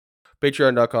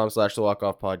Patreon.com/the Walk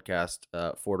Off Podcast.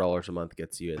 $4 a month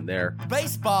gets you in there.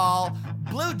 Baseball,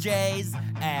 Blue Jays,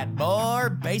 and more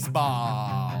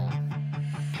baseball.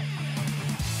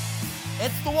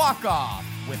 It's the walk-off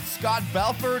with Scott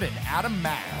Belford and Adam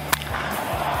Mack.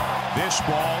 This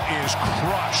ball is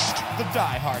crushed. The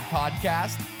Die Hard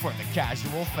podcast for the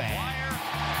casual fan.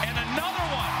 And another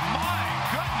one. My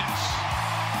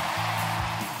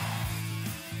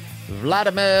goodness.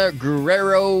 Vladimir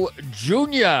Guerrero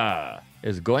Jr.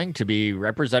 is going to be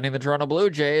representing the Toronto Blue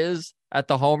Jays at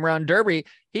the Home Run Derby.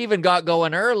 He even got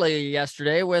going early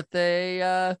yesterday with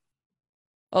a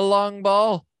long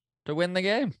ball to win the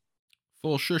game.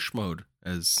 Full shush mode,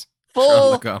 as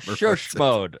Full Sean LeComber shush puts it.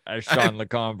 mode, as Sean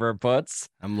LeComber puts.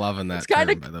 I'm loving that It's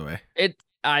kinda- term, by the way.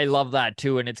 I love that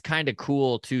too, and it's kind of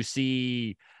cool to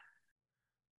see,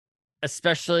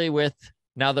 especially with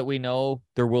now that we know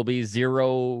there will be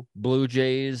 0 Blue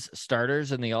Jays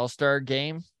starters in the All-Star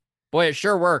game. Boy, it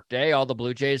sure worked, eh? All the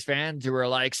Blue Jays fans who were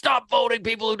like, stop voting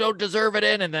people who don't deserve it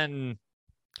in, and then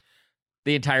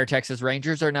the entire Texas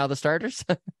Rangers are now the starters.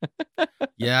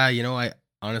 Yeah,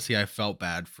 I felt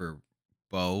bad for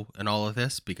Bo and all of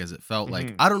this because it felt like,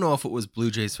 Mhm. I don't know if it was Blue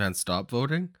Jays fans stop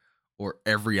voting or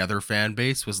every other fan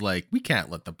base was like, we can't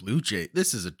let the Blue Jays,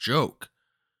 this is a joke.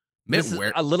 This is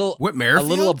a little Whit Merrifield? a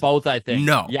little of both, I think.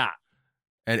 No. Yeah.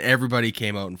 And everybody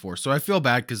came out in force. So I feel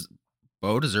bad because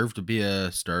Bo deserved to be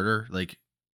a starter. Like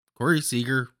Corey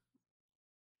Seager.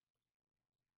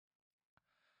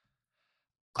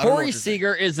 I don't know Corey what to say.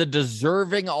 Seager is a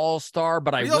deserving all-star,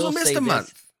 but I He will also missed say a this.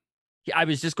 month. I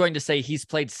was just going to say he's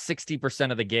played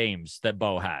 60% of the games that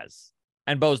Bo has,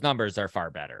 and Bo's numbers are far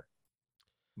better.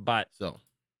 But So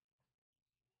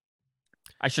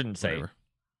I shouldn't say whatever.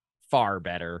 far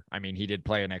better. I mean, he did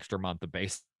play an extra month of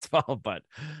baseball, but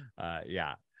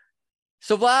yeah.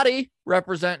 So Vladdy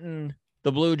representing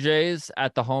the Blue Jays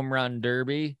at the Home Run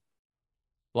Derby.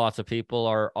 Lots of people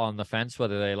are on the fence,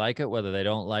 whether they like it, whether they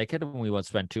don't like it, and we won't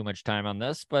spend too much time on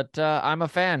this, but I'm a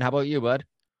fan. How about you, bud?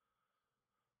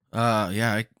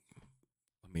 Yeah, I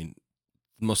mean,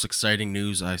 the most exciting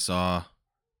news I saw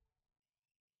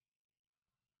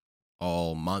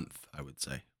all month, I would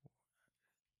say.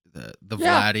 The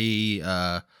Yeah.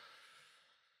 Vladdy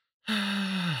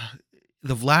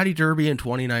the Vladdy Derby in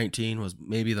 2019 was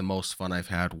maybe the most fun I've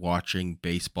had watching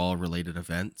baseball related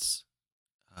events.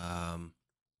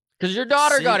 Because your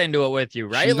daughter See- got into it with you,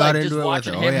 right? She got Like into just it with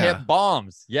watching her. Oh, him yeah. hit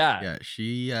bombs. Yeah. Yeah,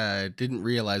 she didn't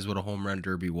realize what a home run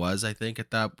derby was, I think,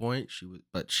 at that point.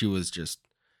 She was just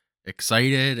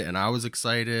excited and I was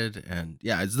excited, and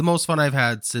yeah, it's the most fun I've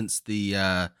had since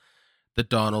the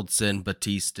Donaldson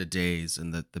Batista days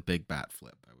and the big bat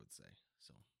flip, I would say.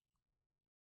 So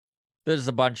There's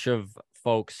a bunch of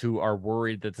folks who are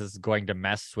worried that this is going to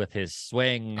mess with his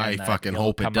swing. I and that fucking he'll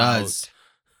hope it come does. out.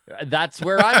 That's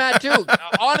where I'm at too.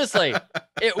 Honestly,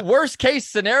 worst case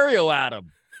scenario,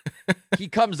 Adam. He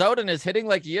comes out and is hitting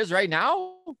like he is right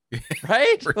now,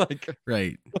 right? Like,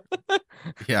 Right.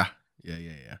 Yeah,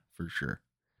 for sure.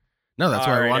 No, that's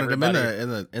All why I right, wanted him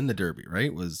everybody. in the derby,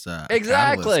 right? Was a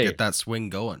Exactly. catalyst, get that swing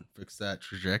going, fix that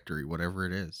trajectory, whatever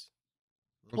it is.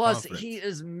 Little plus, confidence. he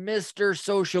is Mr.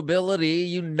 Sociability.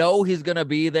 You know he's going to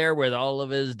be there with all of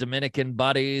his Dominican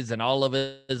buddies and all of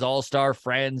his all-star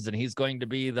friends, and he's going to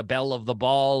be the belle of the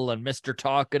ball and Mr.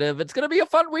 Talkative. It's going to be a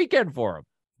fun weekend for him.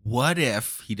 What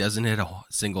if he doesn't hit a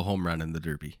single home run in the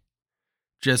derby?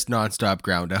 Just nonstop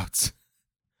ground outs.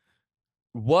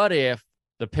 What if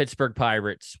the Pittsburgh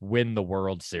Pirates win the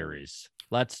World Series?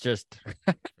 Let's just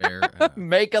Fair enough.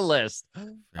 make a list.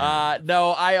 Fair enough. No,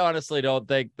 I honestly don't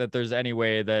think that there's any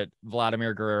way that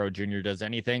Vladimir Guerrero Jr. does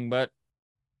anything but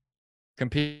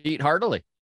compete heartily.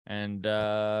 And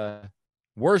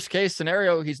worst case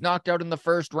scenario, he's knocked out in the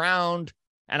first round.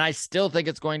 And I still think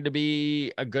it's going to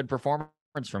be a good performance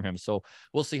from him. So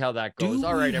we'll see how that goes.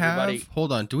 All right, everybody.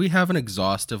 Hold on. Do we have an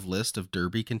exhaustive list of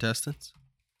derby contestants?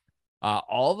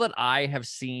 All that I have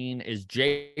seen is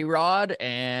J-Rod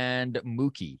and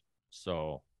Mookie.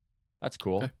 So that's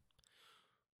cool. Okay.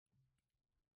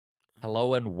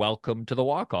 Hello and welcome to the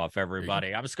walk-off,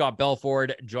 everybody. I'm Scott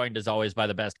Belford, joined as always by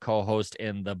the best co-host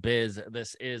in the biz.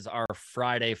 This is our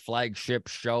Friday flagship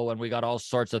show, and we got all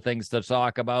sorts of things to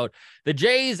talk about. The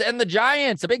Jays and the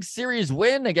Giants, a big series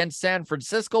win against San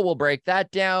Francisco. We'll break that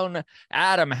down.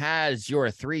 Adam has your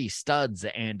 3 studs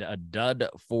and a dud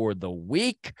for the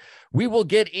week. We will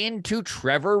get into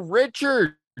Trevor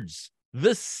Richards,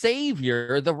 the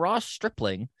savior, the Ross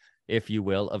Stripling, if you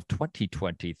will, of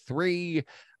 2023.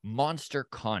 Monster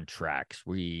contracts.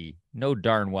 We know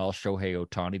darn well Shohei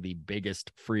Ohtani, the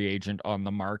biggest free agent on the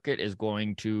market, is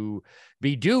going to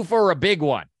be due for a big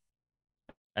one.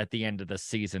 at the end of the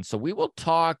season. So we will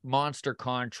talk monster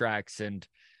contracts and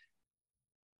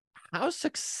how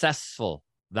successful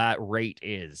that rate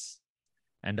is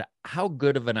and how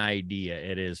good of an idea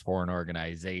it is for an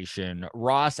organization.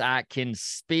 Ross Atkins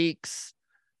speaks.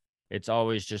 It's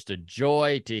always just a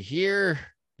joy to hear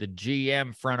the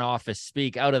GM front office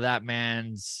speak out of that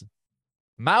man's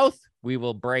mouth. We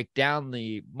will break down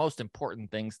the most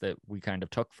important things that we kind of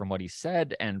took from what he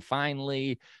said. And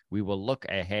finally, we will look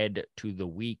ahead to the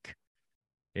week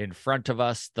in front of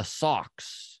us. The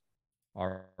Sox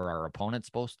are our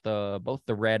opponents, both the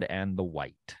red and the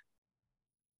white.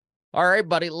 All right,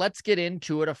 buddy, let's get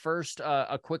into it. First,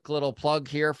 a quick little plug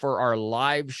here for our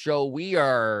live show. We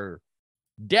are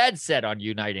dead set on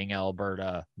uniting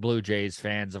Alberta Blue Jays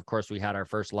fans. Of course, we had our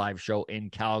first live show in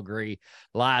Calgary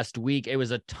last week. It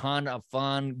was a ton of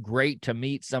fun. Great to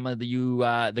meet some of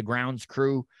the grounds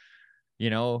crew,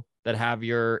 that have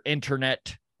your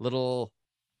internet little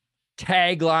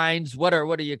taglines.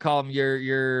 What do you call them?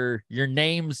 Your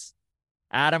names.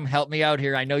 Adam, help me out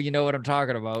here. I know you know what I'm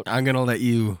talking about. I'm gonna let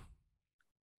you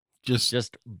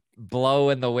just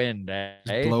blow in the wind.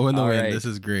 Blow in the wind. Right. This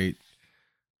is great.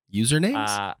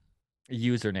 Usernames?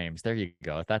 Usernames. There you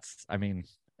go.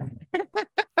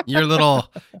 your little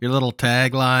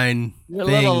tagline. Your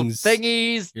little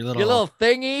thingies. Your little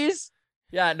thingies.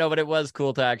 Yeah, no, but it was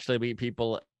cool to actually meet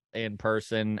people in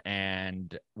person,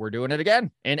 and we're doing it again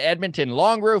in Edmonton.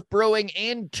 Long Roof Brewing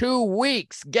in 2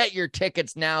 weeks. Get your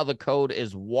tickets now. The code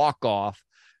is WALKOFF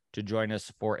to join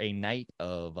us for a night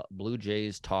of Blue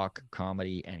Jays talk,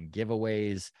 comedy, and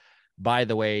giveaways. By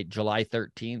the way, July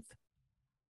 13th,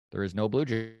 there is no Blue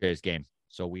Jays game.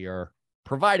 So we are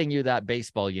providing you that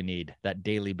baseball you need, that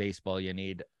daily baseball you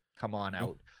need. Come on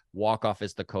out. WALKOFF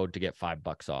is the code to get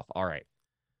 $5 off. All right,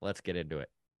 let's get into it.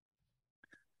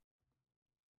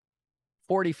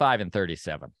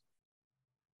 45-37.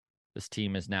 This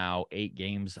team is now 8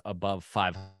 games above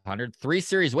 500. 3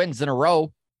 series wins in a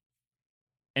row.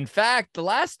 In fact, the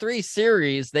last 3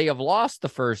 series, they have lost the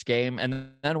first game and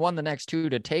then won the next 2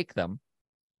 to take them.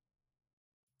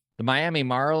 The Miami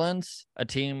Marlins, a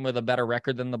team with a better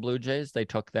record than the Blue Jays, they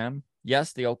took them.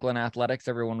 Yes, the Oakland Athletics,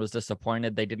 everyone was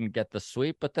disappointed they didn't get the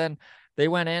sweep, but then they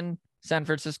went in. San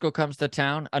Francisco comes to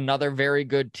town, another very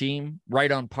good team,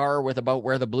 right on par with about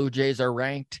where the Blue Jays are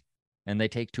ranked, and they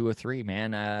take 2 of 3,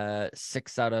 man.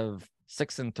 6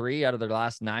 and 3 out of their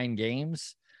last 9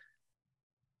 games.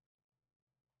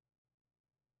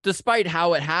 Despite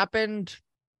how it happened,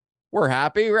 we're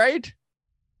happy, right?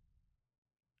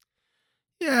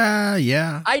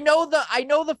 Yeah. I know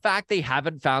the fact they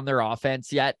haven't found their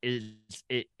offense yet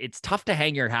it's tough to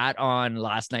hang your hat on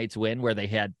last night's win where they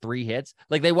had 3 hits.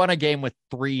 Like, they won a game with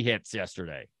 3 hits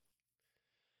yesterday.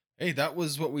 Hey, that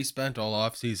was what we spent all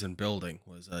offseason building,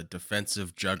 was a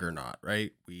defensive juggernaut,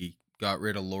 right? We got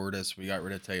rid of Lourdes, we got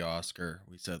rid of Teoscar.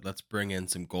 We said, let's bring in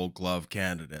some Gold Glove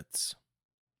candidates.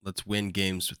 Let's win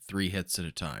games with 3 hits at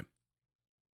a time.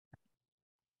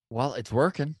 Well, it's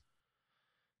working.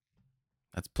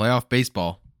 That's playoff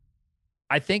baseball.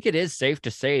 I think it is safe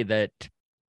to say that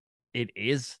it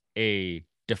is a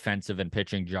defensive and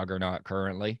pitching juggernaut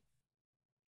currently.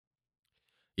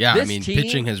 Yeah,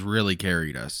 pitching has really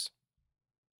carried us.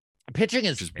 Pitching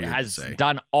has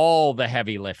done all the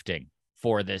heavy lifting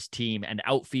for this team, and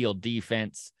outfield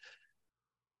defense.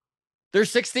 They're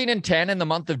 16-10 in the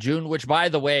month of June, which, by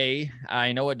the way,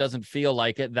 I know it doesn't feel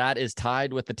like it. That is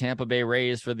tied with the Tampa Bay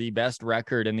Rays for the best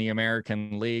record in the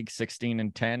American League,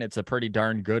 16-10. It's a pretty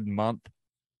darn good month.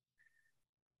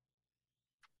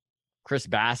 Chris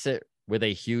Bassett with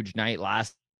a huge night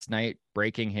last night,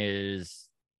 breaking his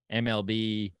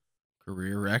MLB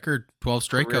career record, 12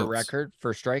 strikeouts. Career record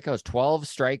for strikeouts, 12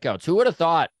 strikeouts. Who would have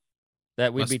thought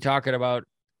that we'd be talking about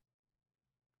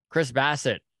Chris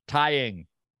Bassett tying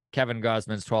Kevin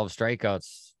Gausman's 12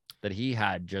 strikeouts that he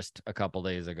had just a couple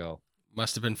days ago?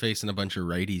 Must have been facing a bunch of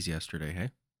righties yesterday, hey?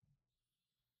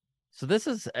 So this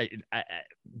is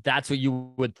that's what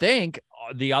you would think.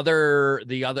 The other,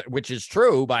 which is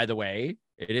true, by the way.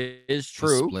 It is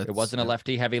true. Splits, it wasn't a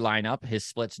lefty heavy lineup. His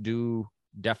splits do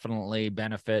definitely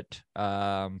benefit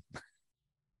right-handed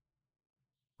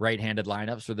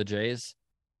lineups for the Jays.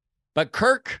 But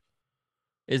Kirk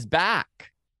is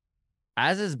back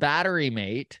as his battery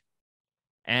mate.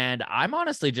 And I'm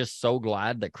honestly just so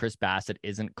glad that Chris Bassett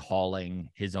isn't calling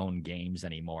his own games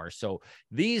anymore. So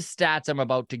these stats I'm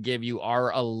about to give you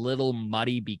are a little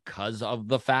muddy because of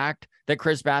the fact that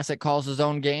Chris Bassett calls his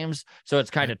own games. So it's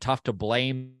kind of tough to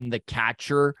blame the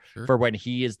catcher for when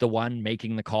he is the one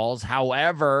making the calls.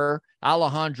 However,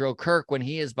 Alejandro Kirk, when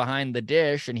he is behind the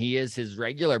dish and he is his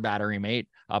regular battery mate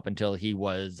up until he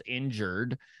was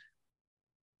injured,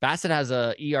 Bassett has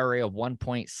a ERA of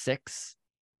 1.6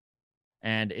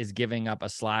 and is giving up a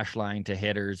slash line to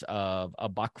hitters of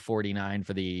 $1.49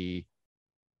 for the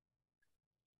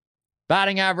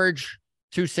batting average,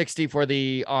 260 for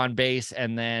the on base,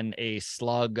 and then a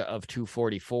slug of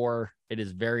 244. It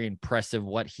is very impressive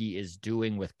what he is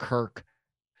doing with Kirk.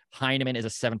 Heineman is a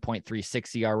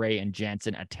 7.36 ERA and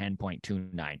Jansen a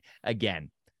 10.29.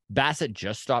 Again, Bassett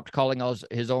just stopped calling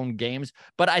his own games,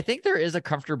 but I think there is a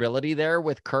comfortability there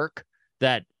with Kirk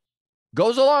that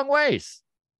goes a long ways,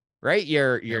 right?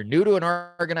 You're new to an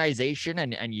organization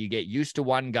and you get used to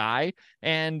one guy.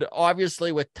 And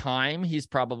obviously with time, he's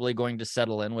probably going to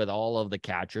settle in with all of the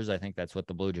catchers. I think that's what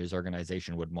the Blue Jays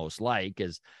organization would most like,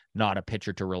 is not a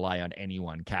pitcher to rely on any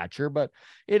one catcher, but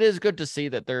it is good to see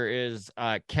that there is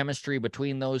chemistry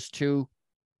between those two.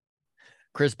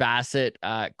 Chris Bassett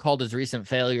called his recent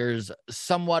failures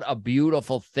somewhat a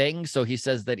beautiful thing. So he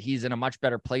says that he's in a much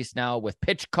better place now with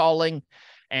pitch calling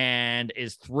and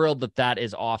is thrilled that that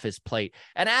is off his plate.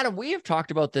 And Adam, we have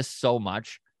talked about this so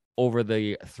much over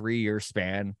the 3-year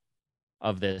span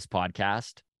of this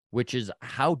podcast, which is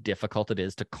how difficult it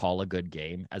is to call a good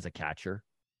game as a catcher.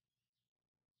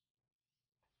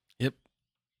 Yep.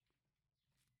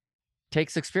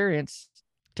 Takes experience,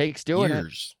 takes doing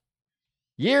Years.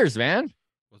 Years, man.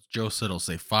 What's Joe Siddle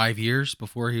say? 5 years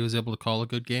before he was able to call a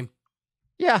good game?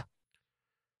 Yeah.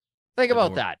 Think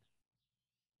about that.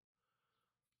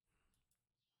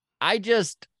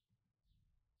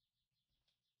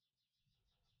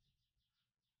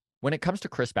 When it comes to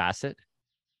Chris Bassett,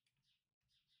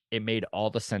 it made all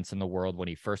the sense in the world when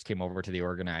he first came over to the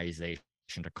organization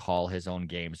to call his own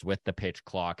games with the pitch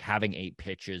clock, having 8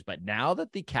 pitches. But now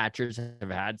that the catchers have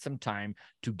had some time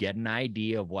to get an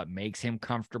idea of what makes him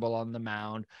comfortable on the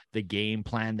mound, the game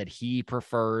plan that he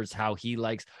prefers, how he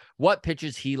likes, what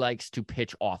pitches he likes to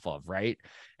pitch off of, right?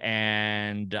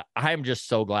 And I'm just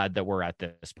so glad that we're at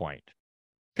this point.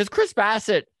 Because Chris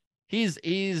Bassett,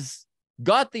 he's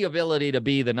got the ability to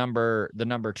be the number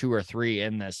 2 or 3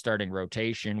 in the starting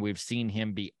rotation. We've seen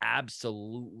him be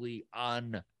absolutely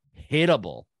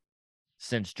unhittable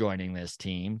since joining this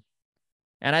team.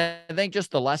 And I think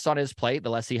just the less on his plate, the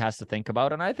less he has to think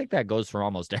about. And I think that goes for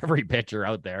almost every pitcher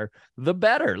out there, the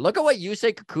better. Look at what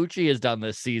Yusei Kikuchi has done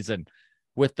this season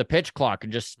with the pitch clock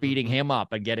and just speeding him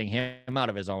up and getting him out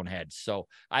of his own head. So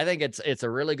I think it's a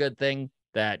really good thing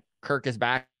that Kirk is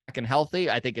back and healthy.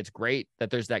 I think it's great that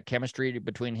there's that chemistry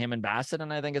between him and Bassett.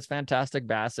 And I think it's fantastic.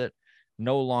 Bassett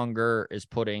no longer is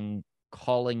putting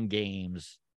calling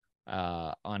games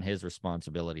on his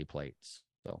responsibility plates.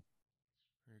 So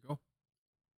there you go.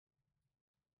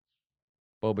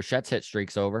 Bo Bichette's hit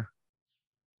streak's over.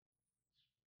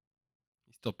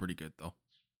 He's still pretty good though.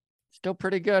 Still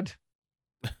pretty good.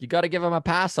 You got to give him a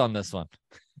pass on this one.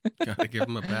 Gotta give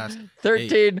him a pass.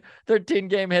 13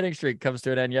 game hitting streak comes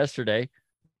to an end yesterday.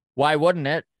 Why wouldn't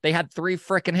it? They had 3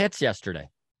 freaking hits yesterday.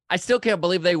 I still can't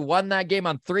believe they won that game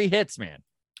on 3 hits, man.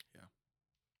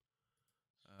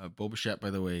 Yeah. Bo Bichette,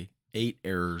 by the way, 8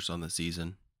 errors on the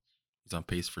season. He's on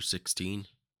pace for 16.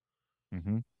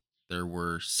 Mm-hmm. There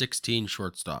were 16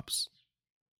 shortstops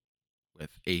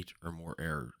with 8 or more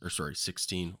errors,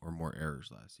 16 or more errors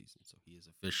last season. So he is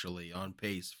officially on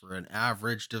pace for an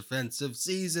average defensive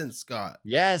season, Scott.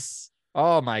 Yes.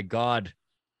 Oh my God.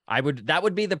 That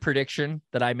would be the prediction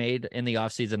that I made in the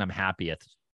offseason. I'm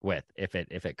happiest with if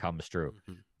it comes true,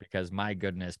 because my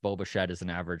goodness, Bo Bichette is an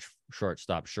average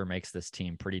shortstop. Sure makes this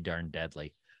team pretty darn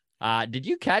deadly. Did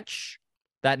you catch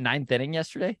that 9th inning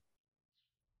yesterday?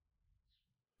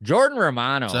 Jordan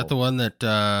Romano. Is that the one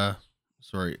that,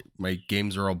 sorry, my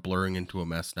games are all blurring into a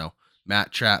mess now.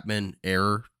 Matt Chapman,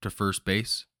 error to first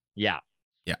base? Yeah.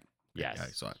 Yeah. Yes. Yeah, I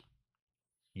saw it.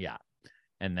 Yeah.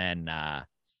 And then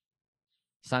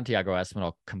Santiago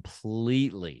Espinal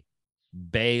completely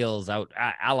bails out.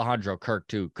 Alejandro Kirk,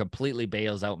 too, completely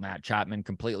bails out Matt Chapman,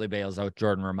 completely bails out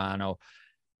Jordan Romano,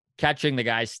 catching the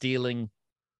guy stealing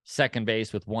second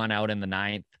base with 1 out in the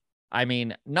 9th. I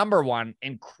mean, number one,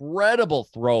 incredible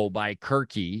throw by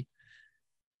Kirky.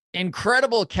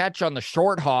 Incredible catch on the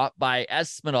short hop by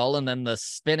Espinal, and then the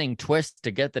spinning twist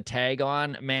to get the tag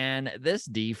on. Man, this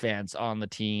defense on the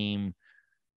team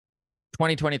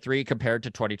 2023 compared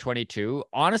to 2022,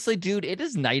 honestly, dude, it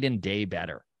is night and day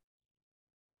better.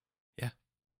 Yeah.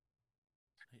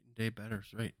 Night and day better,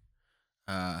 is right.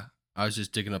 I was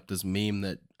just digging up this meme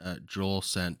that Joel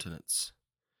sent, and it's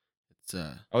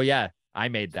oh yeah, I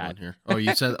made that here. Oh,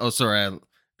 you said, oh, sorry, I don't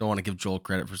want to give Joel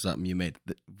credit for something you made.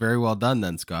 Very well done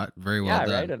then, Scott. Very well done.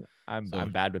 Right? And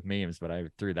I'm bad with memes, but I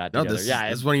threw that together. This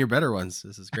is one of your better ones.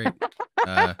 This is great.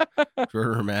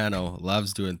 Jordan Romano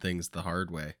loves doing things the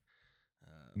hard way.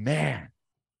 Man,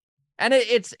 And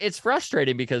it's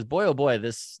frustrating because boy, oh boy,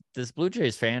 this Blue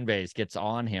Jays fan base gets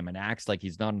on him and acts like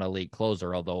he's not an elite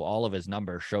closer, although all of his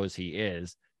numbers shows he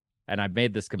is. And I've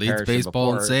made this comparison Leads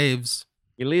baseball before. and saves.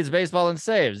 He leads baseball in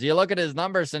saves. You look at his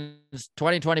numbers since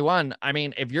 2021. I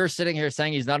mean, if you're sitting here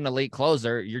saying he's not an elite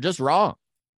closer, you're just wrong.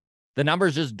 The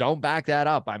numbers just don't back that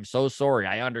up. I'm so sorry.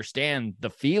 I understand the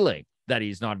feeling that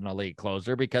he's not an elite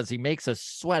closer because he makes us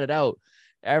sweat it out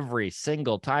every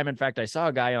single time. In fact, I saw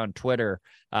a guy on Twitter,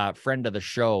 friend of the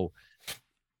show.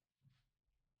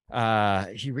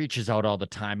 He reaches out all the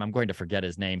time. I'm going to forget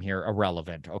his name here.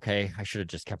 Irrelevant. Okay. I should have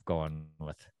just kept going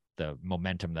with the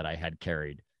momentum that I had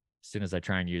carried. As soon as I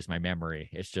try and use my memory,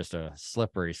 it's just a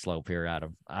slippery slope here,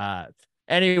 Adam.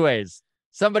 Anyways,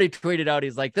 somebody tweeted out,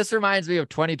 he's like, this reminds me of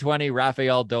 2020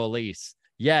 Rafael Dolis.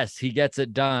 Yes, he gets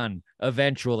it done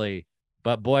eventually,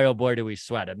 but boy, oh boy, do we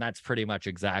sweat. And that's pretty much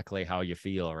exactly how you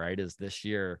feel, right? Is this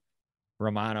year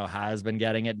Romano has been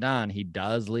getting it done. He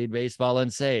does lead baseball in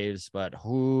saves, but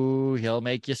he'll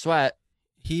make you sweat.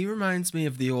 He reminds me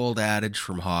of the old adage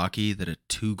from hockey that a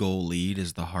 2-goal lead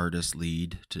is the hardest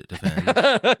lead to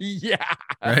defend. Yeah.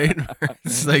 Right?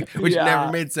 It's like, which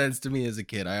never made sense to me as a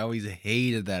kid. I always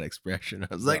hated that expression.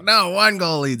 I was like, no,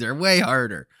 1-goal leads are way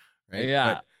harder. Right?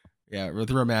 Yeah. But yeah,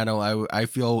 with Romano, I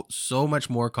feel so much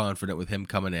more confident with him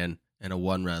coming in a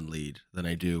 1-run lead than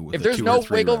I do with if a there's 2 no or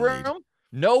 3 wiggle run room. lead.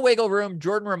 No wiggle room.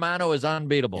 Jordan Romano is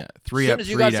unbeatable. Yeah, As 3 soon up, as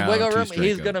you 3 got down, some wiggle 2 room,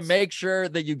 he's going to strikeouts. make sure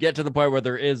that you get to the point where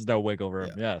there is no wiggle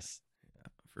room. Yeah. Yes.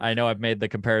 For I know I've made the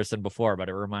comparison before, but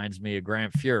it reminds me of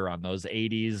Grant Fuhr on those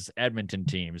 80s Edmonton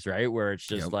teams, right? Where it's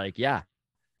just like, yeah,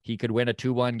 he could win a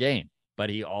 2-1 game, but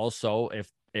he also,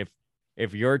 if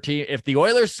your team, if the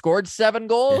Oilers scored 7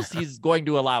 goals, he's going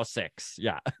to allow 6.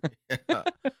 Yeah. yeah,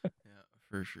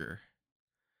 for sure.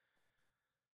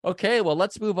 Okay, well,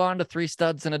 let's move on to 3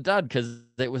 studs and a dud because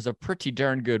it was a pretty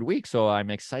darn good week. So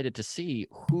I'm excited to see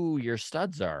who your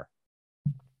studs are.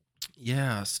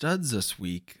 Yeah, studs this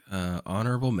week.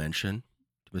 Honorable mention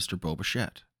to Mr. Bo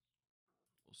Bichette.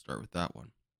 We'll start with that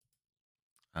one.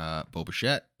 Bo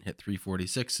Bichette hit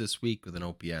 .346 this week with an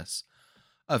OPS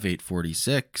of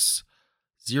 .846.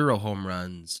 0 home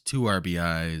runs, 2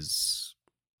 RBIs.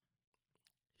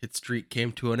 Hit streak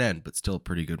came to an end, but still a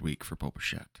pretty good week for Bo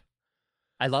Bichette.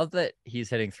 I love that he's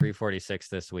hitting .346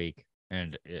 this week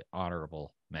and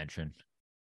honorable mention.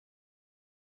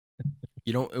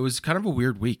 You know, it was kind of a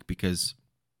weird week because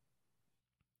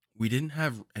we didn't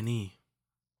have any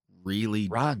really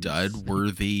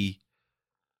dud-worthy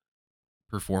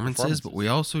performances, but we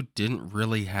also didn't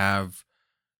really have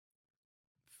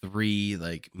 3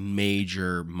 like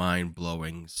major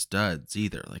mind-blowing studs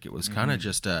either. Like it was kind of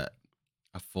just a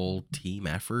full team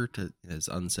effort, as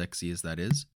unsexy as that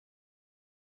is.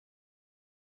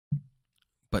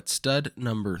 But stud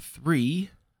number 3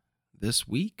 this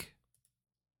week,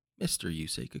 Mr.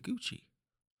 Yusei Kikuchi.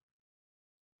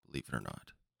 Believe it or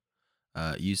not.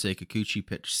 Yusei Kikuchi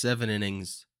pitched 7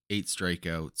 innings, 8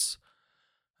 strikeouts,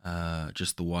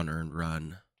 just the 1 earned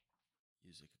run.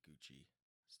 Yusei Kikuchi,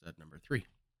 stud number 3.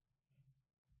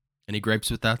 Any gripes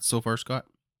with that so far, Scott?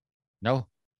 No.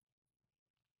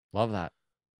 Love that.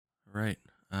 All right.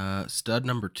 Stud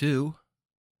number 2,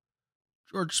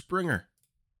 George Springer.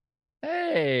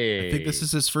 Hey. I think this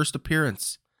is his first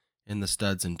appearance in the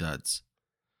studs and duds.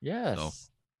 Yes. So.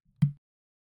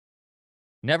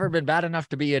 Never been bad enough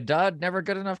to be a dud, never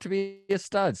good enough to be a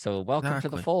stud. So welcome to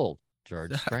the fold,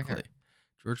 George Springer.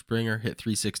 George Springer hit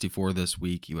 .364 this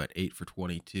week. He went 8 for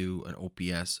 22, an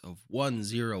OPS of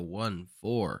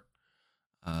 1014.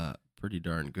 Pretty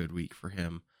darn good week for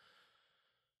him.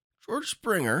 George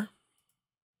Springer,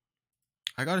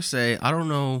 I gotta say, I don't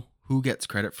know who gets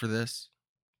credit for this,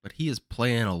 but he is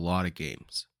playing a lot of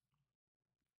games.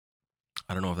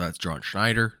 I don't know if that's John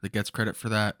Schneider that gets credit for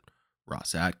that,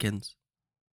 Ross Atkins,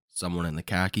 someone in the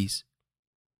khakis.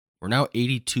 We're now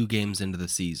 82 games into the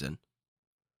season.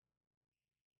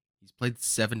 He's played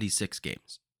 76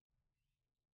 games.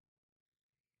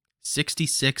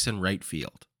 66 in right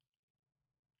field.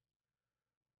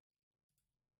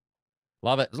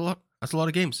 Love it. That's a lot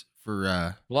of games for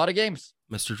a lot of games.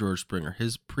 Mr. George Springer.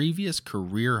 His previous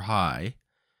career high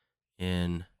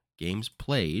in games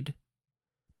played,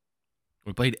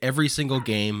 we played every single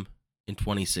game in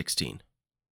 2016,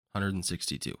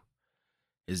 162.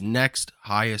 His next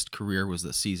highest career was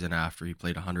the season after. He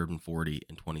played 140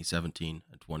 in 2017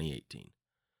 and 2018.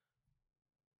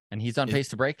 And he's on pace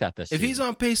to break that this season. If he's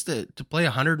on pace to play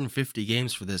 150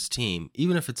 games for this team,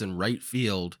 even if it's in right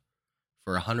field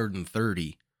for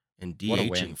 130 and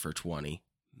DHing for 20,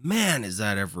 man, is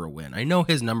that ever a win. I know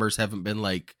his numbers haven't been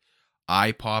like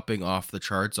eye-popping off the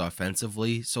charts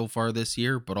offensively so far this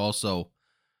year, but also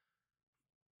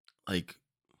like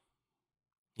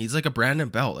he's like a Brandon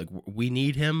Belt. Like we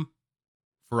need him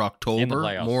for October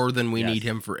playoffs. more than we Yes. need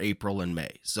him for April and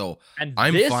May. So And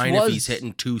I'm this fine if was- he's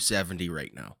hitting 270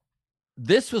 right now.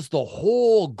 This was the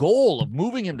whole goal of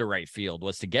moving him to right field,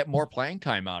 was to get more playing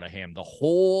time out of him. The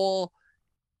whole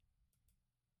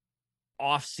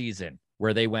offseason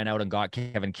where they went out and got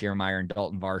Kevin Kiermaier and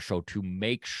Dalton Varsho to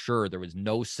make sure there was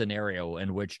no scenario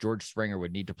in which George Springer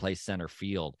would need to play center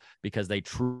field, because they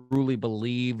truly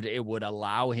believed it would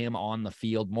allow him on the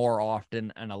field more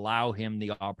often and allow him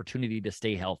the opportunity to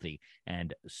stay healthy.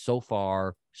 And so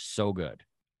far, so good.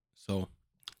 So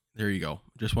there you go.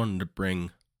 Just wanted to bring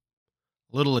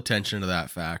a little attention to that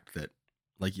fact that,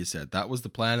 like you said, that was the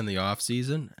plan in the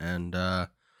offseason, and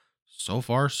so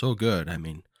far so good. I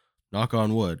mean, knock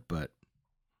on wood, but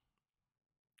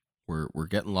we're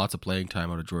getting lots of playing time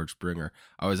out of George Springer.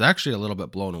 I was actually a little bit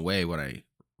blown away when I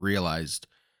realized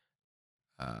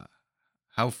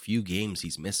how few games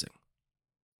he's missing.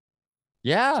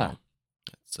 Yeah.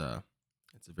 So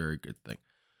it's a very good thing.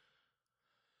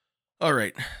 All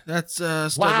right, that's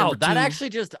stud Wow, number that 2. actually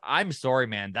just, I'm sorry,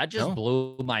 man. That just No.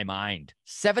 blew my mind.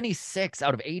 76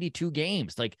 out of 82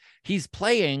 games. Like, he's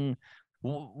playing,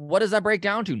 what does that break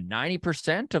down to?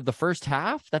 90% of the first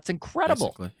half? That's incredible.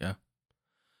 Basically, yeah.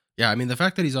 Yeah, I mean, the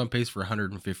fact that he's on pace for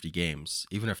 150 games,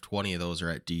 even if 20 of those are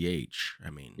at DH, I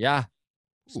mean, Yeah.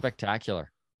 Oof.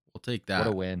 Spectacular. we'll take that What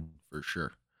a win. for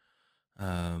sure.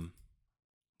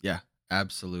 Yeah,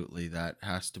 absolutely. That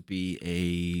has to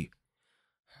be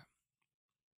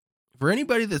for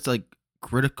anybody that's like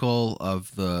critical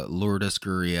of the Lourdes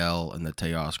Gurriel and the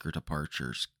Teoscar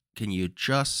departures. Can you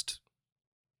just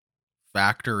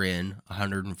factor in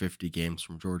 150 games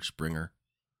from George Springer?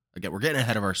 Again, we're getting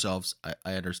ahead of ourselves.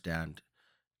 I understand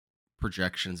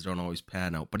projections don't always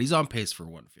pan out, but he's on pace for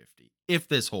 150. If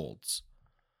this holds,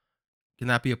 can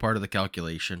that be a part of the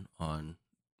calculation on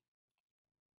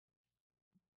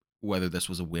whether this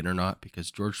was a win or not? Because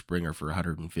George Springer for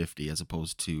 150, as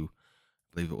opposed to,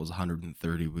 I believe it was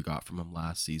 130 we got from him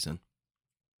last season.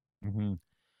 Mm-hmm.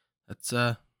 That's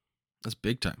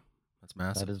big time. That's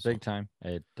massive. That is big time.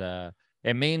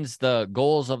 It means the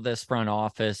goals of this front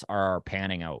office are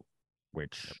panning out,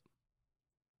 which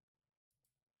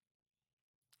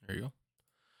There you go.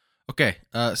 Okay,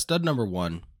 stud number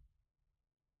 1,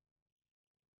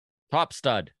 top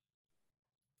stud.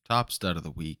 top stud of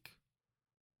the week,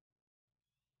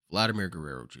 Vladimir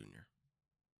Guerrero Jr.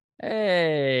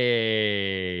 Hey,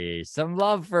 some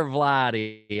love for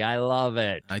Vladdy. I love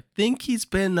it. I think he's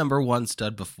been number 1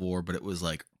 stud before, but it was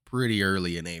like pretty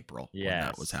early in April when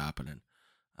that was Yes. happening.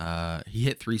 He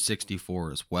hit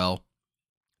 364 as well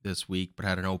this week, but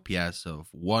had an OPS of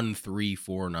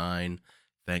 1.349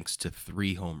 thanks to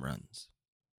 3 home runs.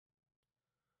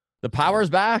 The power's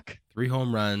back. 3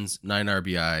 home runs, 9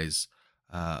 RBIs,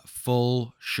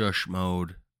 full shush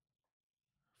mode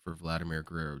for Vladimir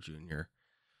Guerrero Jr.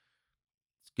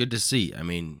 It's good to see. I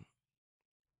mean,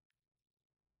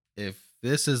 if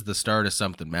this is the start of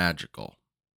something magical,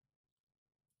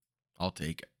 I'll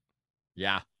take it.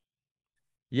 Yeah.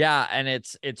 Yeah, and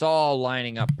it's all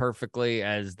lining up perfectly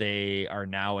as they are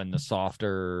now in the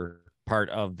softer part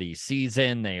of the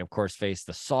season. They of course face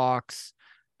the Sox,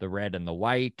 the red and the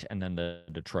white, and then the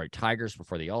Detroit Tigers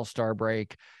before the All-Star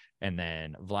break. And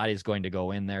then Vladdy's going to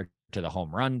go in there to the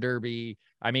home run derby.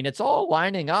 I mean, it's all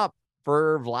lining up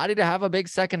for Vladdy to have a big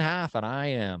second half, and I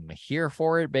am here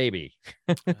for it, baby.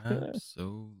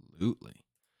 Absolutely.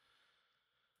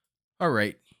 All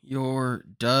right, your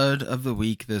dud of the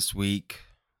week this week.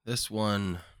 This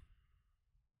one,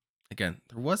 again,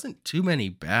 there wasn't too many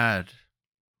bad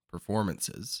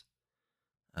performances.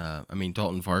 I mean,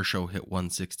 Dalton Varsho hit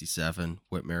 167.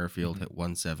 Whit Merrifield hit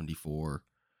 174.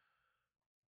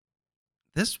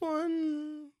 This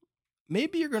one,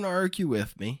 maybe you're going to argue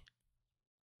with me.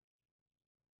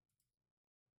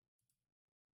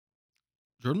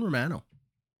 Jordan Romano.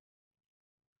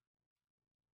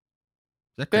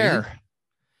 Is that crazy? Fair.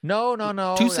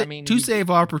 No. Two save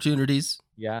opportunities.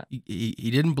 Yeah. He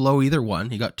didn't blow either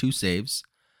one. He got 2 saves.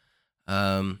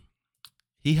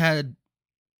 He had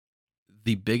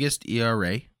the biggest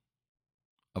ERA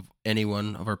of any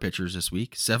one of our pitchers this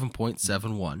week, 7.71.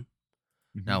 Mm-hmm.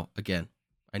 Now, again,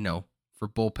 I know for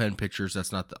bullpen pitchers,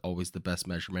 that's not always the best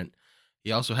measurement.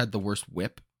 He also had the worst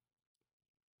whip,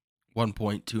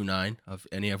 1.29 of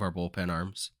any of our bullpen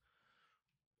arms.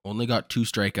 Only got 2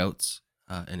 strikeouts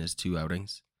in his 2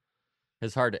 outings.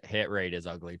 His hard hit rate is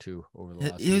ugly too over the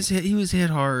last He was hit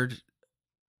hard.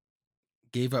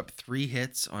 Gave up 3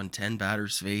 hits on 10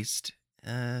 batters faced.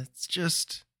 It's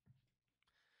just,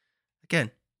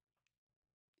 again,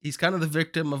 he's kind of the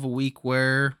victim of a week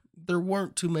where there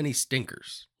weren't too many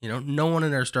stinkers. No one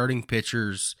in our starting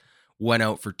pitchers went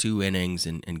out for 2 innings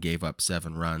and gave up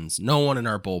 7 runs. No one in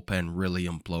our bullpen really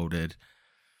imploded.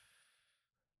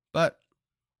 But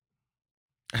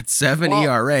at 7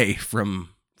 ERA from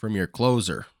your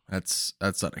closer, that's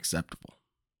unacceptable.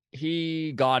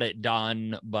 He got it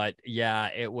done, but yeah,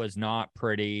 it was not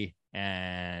pretty.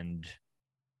 And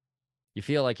you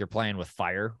feel like you're playing with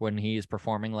fire when he's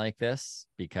performing like this,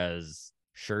 because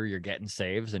sure, you're getting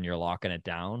saves and you're locking it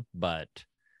down, but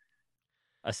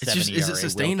a 7 ERA is it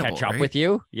sustainable, will catch up right? with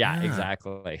you. Yeah.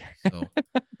 Exactly. So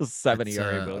 7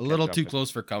 ERA a little too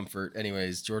close for comfort.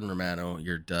 Anyways, Jordan Romano,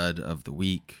 your dud of the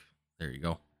week. There you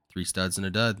go. 3 studs and a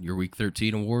dud. Your week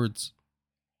 13 awards.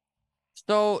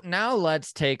 So now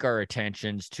let's take our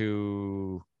attentions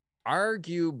to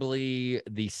arguably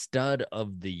the stud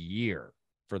of the year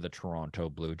for the Toronto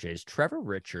Blue Jays. Trevor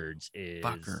Richards is,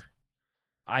 Fucker.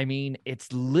 I mean,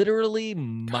 it's literally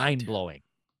mind-blowing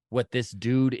what this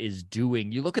dude is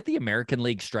doing. You look at the American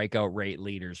League strikeout rate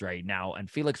leaders right now, and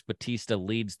Felix Bautista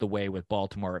leads the way with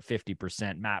Baltimore at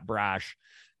 50%. Matt Brash,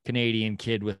 Canadian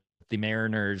kid with the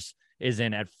Mariners, is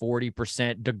in at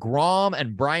 40%. DeGrom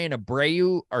and Brian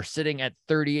Abreu are sitting at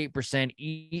 38%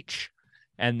 each.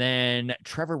 And then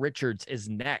Trevor Richards is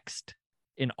next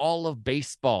in all of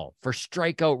baseball for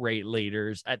strikeout rate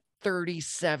leaders at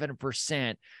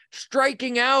 37%,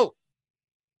 striking out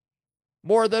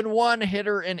more than one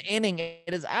hitter an inning.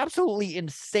 It is absolutely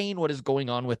insane what is going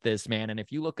on with this man. And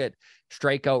if you look at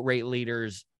strikeout rate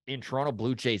leaders in Toronto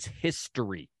Blue Jays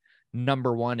history,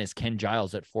 number 1 is Ken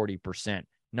Giles at 40%.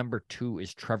 Number 2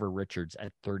 is Trevor Richards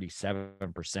at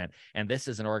 37%. And this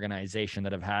is an organization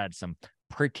that have had some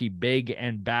pretty big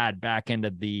and bad back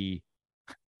into the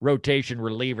rotation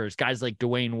relievers, guys like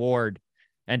Dwayne Ward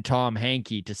and Tom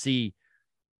Hankey, to see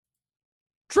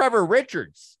Trevor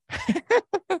Richards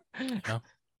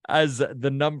as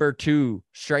the number 2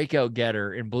 strikeout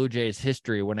getter in Blue Jays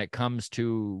history when it comes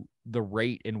to the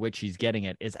rate in which he's getting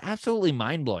it is absolutely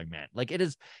mind-blowing, man. Like it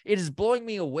is blowing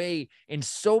me away in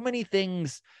so many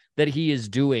things that he is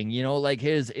doing, like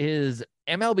his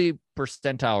MLB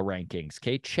percentile rankings.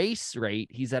 Okay. Chase rate,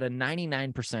 he's at a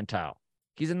 99 percentile.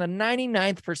 He's in the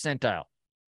 99th percentile.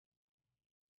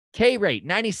 K rate,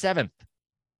 97th.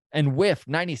 And whiff,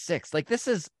 96. Like this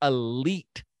is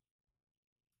elite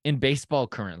in baseball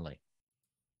currently.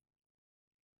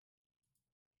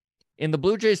 In the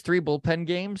Blue Jays 3 bullpen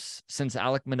games since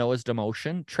Alek Manoah's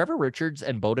demotion, Trevor Richards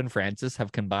and Bowden Francis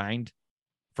have combined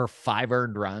for 5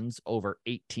 earned runs over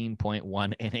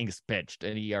 18.1 innings pitched,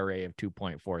 an ERA of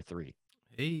 2.43.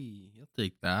 Hey, you'll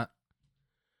take that.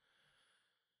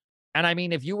 And I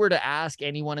mean, if you were to ask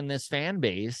anyone in this fan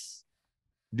base,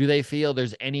 do they feel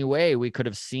there's any way we could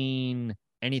have seen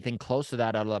anything close to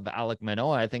that out of Alek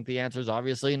Manoah? I think the answer is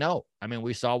obviously no. I mean,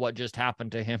 we saw what just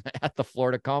happened to him at the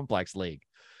Florida Complex League.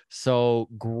 So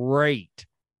great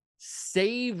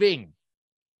saving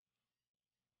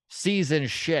season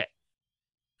shit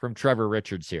from Trevor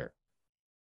Richards here.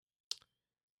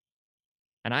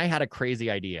 And I had a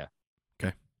crazy idea.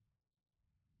 Okay.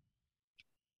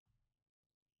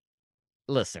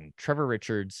 Listen, Trevor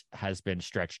Richards has been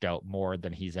stretched out more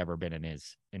than he's ever been in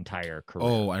his entire career.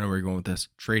 Oh, I know where you're going with this.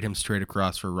 Trade him straight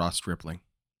across for Ross Stripling.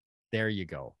 There you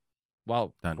go.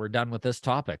 Well, Done. We're done with this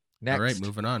topic. Next. All right,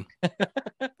 moving on.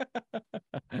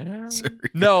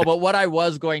 No, but what I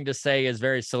was going to say is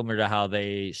very similar to how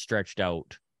they stretched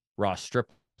out Ross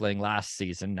Stripling last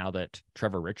season. Now that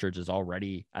Trevor Richards is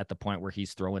already at the point where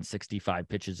he's throwing 65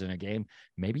 pitches in a game,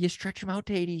 maybe you stretch him out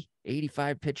to 80,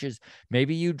 85 pitches.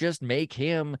 Maybe you just make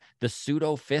him the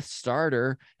pseudo 5th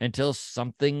starter until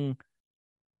something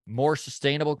more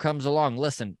sustainable comes along.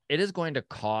 Listen, it is going to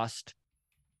cost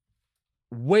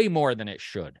way more than it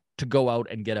should to go out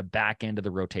and get a back end of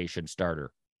the rotation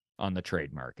starter on the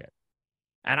trade market.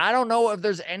 And I don't know if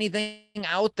there's anything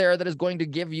out there that is going to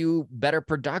give you better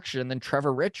production than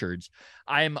Trevor Richards.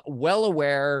 I'm well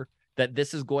aware that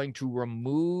this is going to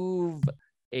remove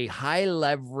a high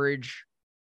leverage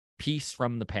piece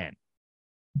from the pen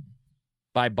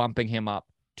by bumping him up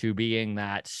to being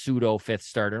that pseudo 5th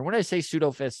starter. And when I say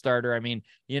pseudo 5th starter, I mean,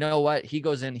 you know what? He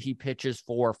goes in, he pitches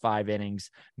 4 or 5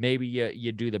 innings. Maybe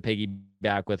you do the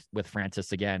piggyback with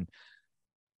Francis again,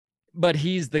 but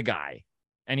he's the guy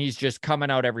and he's just coming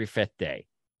out every 5th day.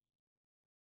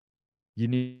 You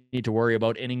need to worry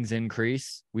about innings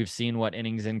increase. We've seen what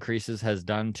innings increases has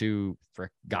done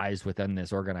for guys within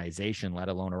this organization, let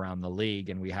alone around the league.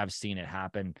 And we have seen it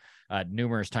happen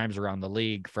numerous times around the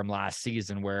league from last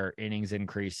season where innings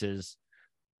increases.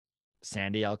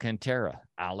 Sandy Alcantara,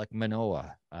 Alek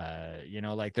Manoah,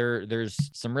 like there's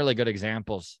some really good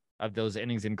examples of those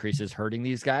innings increases hurting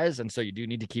these guys. And so you do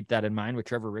need to keep that in mind with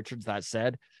Trevor Richards. That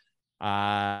said,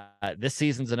 this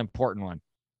season's an important one.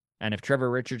 And if Trevor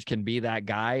Richards can be that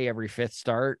guy every fifth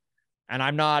start, and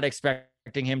I'm not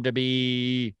expecting him to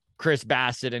be Chris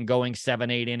Bassett and going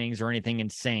 7-8 innings or anything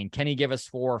insane. Can he give us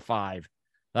 4 or 5?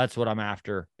 That's what I'm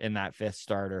after in that fifth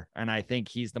starter. And I think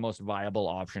he's the most viable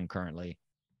option currently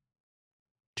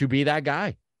to be that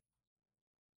guy.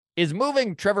 Is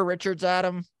moving Trevor Richards,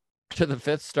 Adam, to the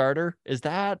fifth starter, is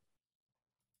that,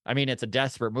 I mean, it's a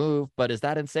desperate move, but is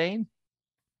that insane?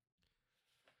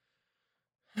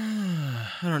 I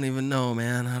don't even know,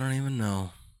 man. I don't even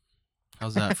know.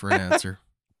 How's that for an answer?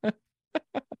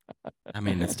 I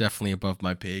mean, it's definitely above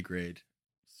my pay grade.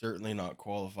 Certainly not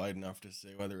qualified enough to say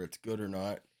whether it's good or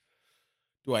not.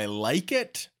 Do I like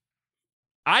it?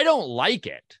 I don't like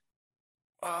it.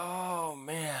 Oh,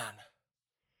 man.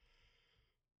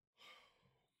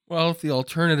 Well, if the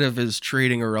alternative is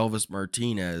trading Elvis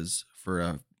Martinez for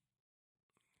a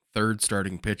third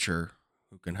starting pitcher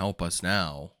who can help us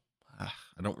now, I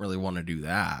don't really want to do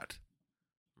that.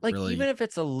 Like, really, even if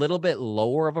it's a little bit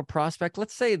lower of a prospect,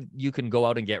 let's say you can go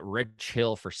out and get Rich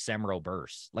Hill for Semro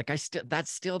Burst. Like, that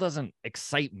still doesn't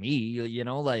excite me. You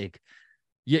know, like,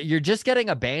 you're just getting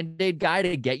a Band-Aid guy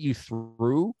to get you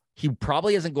through. He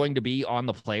probably isn't going to be on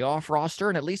the playoff roster.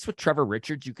 And at least with Trevor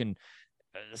Richards, you can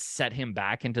set him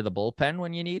back into the bullpen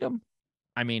when you need him.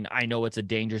 I mean, I know it's a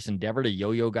dangerous endeavor to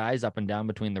yo-yo guys up and down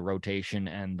between the rotation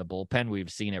and the bullpen. We've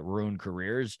seen it ruin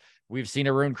careers. We've seen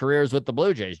it ruin careers with the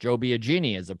Blue Jays. Joe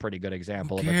Biagini is a pretty good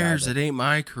example who of a guy. It ain't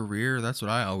my career. That's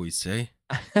what I always say.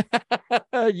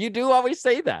 You do always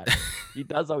say that. He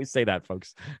does always say that,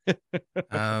 folks.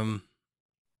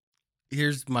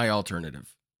 Here's my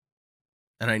alternative.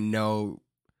 And I know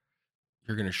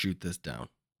you're going to shoot this down.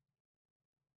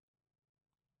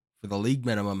 For the league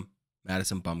minimum,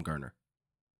 Madison Bumgarner.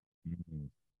 Mm-hmm.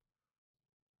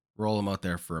 Roll him out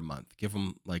there for a month. Give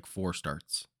him like 4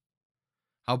 starts.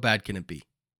 How bad can it be?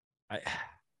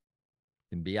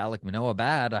 Can be Alek Manoah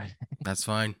bad. That's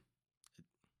fine.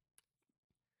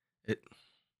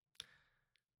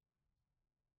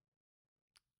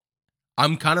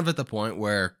 I'm kind of at the point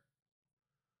where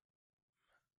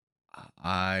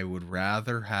I would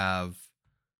rather have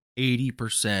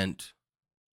 80%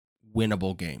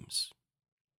 winnable games.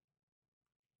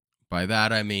 By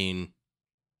that, I mean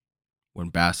when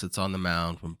Bassett's on the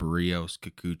mound, when Barrios,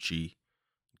 Kikuchi,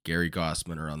 Gary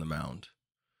Gossman are on the mound.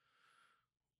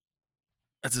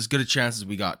 That's as good a chance as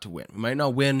we got to win. We might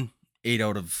not win 8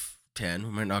 out of 10. We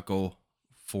might not go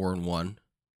 4-1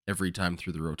 every time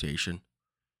through the rotation.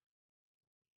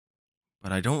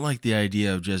 But I don't like the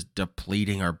idea of just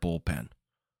depleting our bullpen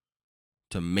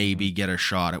to maybe get a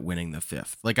shot at winning the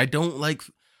 5th. Like,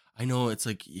 I know it's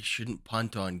like you shouldn't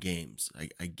punt on games.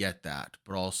 I get that.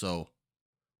 But also,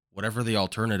 whatever the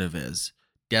alternative is,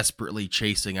 desperately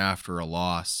chasing after a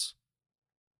loss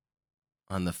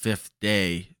on the 5th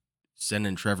day,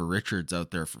 sending Trevor Richards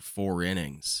out there for 4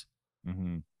 innings,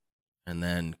 and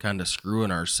then kind of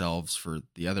screwing ourselves for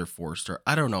the other 4 stars.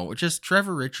 I don't know. Just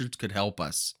Trevor Richards could help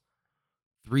us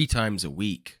 3 times a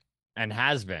week. And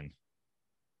has been.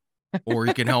 Or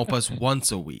he can help us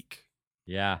once a week.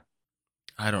 Yeah.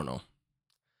 I don't know.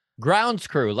 Grounds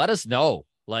crew, let us know.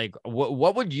 Like,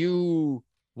 what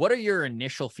are your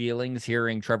initial feelings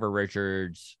hearing Trevor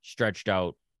Richards stretched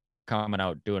out, coming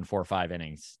out, doing 4 or 5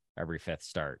 innings every 5th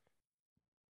start?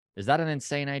 Is that an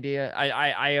insane idea?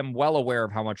 I am well aware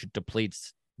of how much it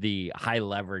depletes the high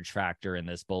leverage factor in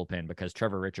this bullpen, because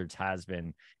Trevor Richards has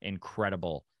been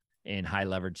incredible in high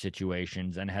leverage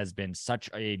situations and has been such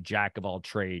a jack of all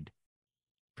trade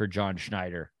for John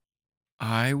Schneider.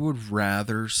 I would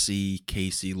rather see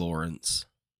Casey Lawrence.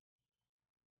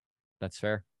 That's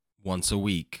fair. Once a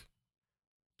week,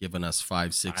 giving us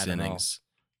 5-6 innings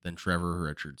than Trevor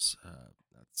Richards.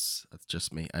 That's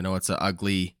just me. I know it's an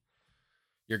ugly.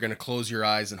 You're going to close your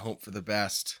eyes and hope for the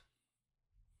best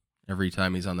every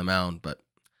time he's on the mound, but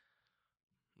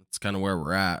that's kind of where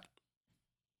we're at.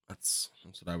 That's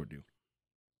what I would do.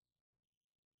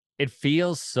 It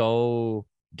feels so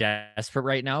desperate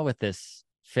right now with this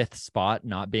 5th spot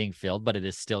not being filled, but it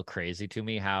is still crazy to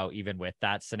me how even with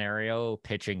that scenario,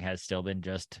 pitching has still been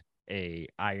just a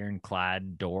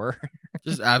ironclad door.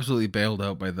 Just absolutely bailed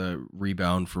out by the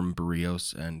rebound from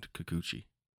Barrios and Kikuchi.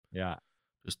 Yeah.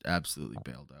 Just absolutely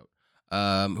bailed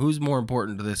out. Who's more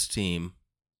important to this team?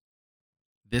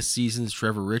 This season's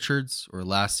Trevor Richards or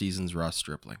last season's Ross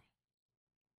Stripling?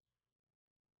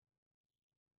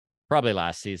 Probably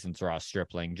last season's Ross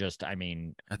Stripling.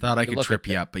 I thought I could look trip at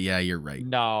you up, but yeah, you're right.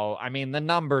 No, I mean, the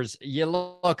numbers, you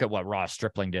look at what Ross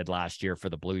Stripling did last year for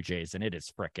the Blue Jays, and it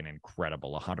is freaking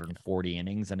incredible. 140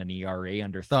 innings and an ERA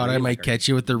under 3. Thought I might catch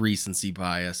you with the recency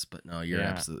bias, but no, you're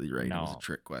absolutely right. no. It was a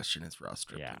trick question. It's Ross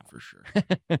Stripling for sure.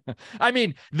 I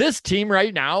mean, this team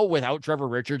right now without Trevor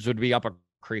Richards would be up a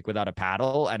creek without a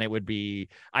paddle, and it would be,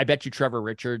 I bet you Trevor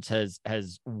Richards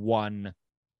has won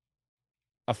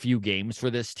a few games for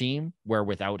this team where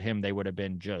without him they would have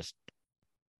been just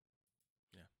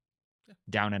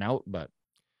down and out. But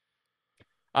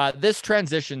this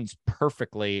transitions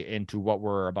perfectly into what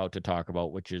we're about to talk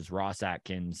about, which is Ross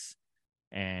Atkins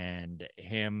and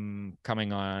him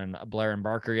coming on Blair and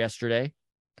Barker yesterday.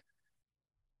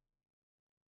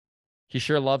 He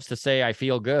sure loves to say, I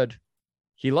feel good.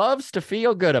 He loves to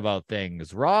feel good about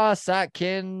things. Ross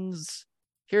Atkins,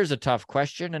 here's a tough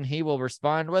question, and he will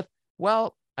respond with,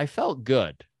 well, I felt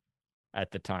good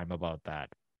at the time about that.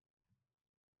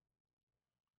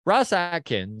 Ross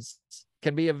Atkins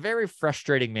can be a very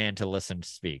frustrating man to listen to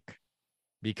speak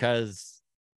because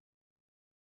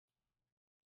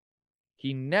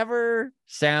he never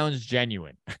sounds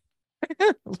genuine.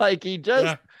 Like he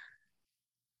just...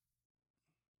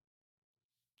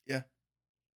 Yeah.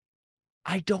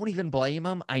 I don't even blame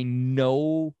him. I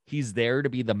know he's there to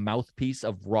be the mouthpiece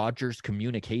of Rogers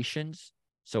Communications.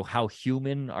 So how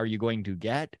human are you going to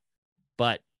get?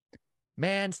 But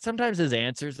man, sometimes his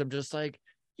answers, I'm just like,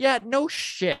 yeah, no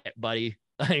shit, buddy.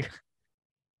 Like,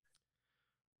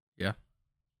 yeah.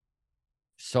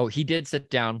 So he did sit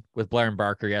down with Blair and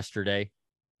Barker yesterday,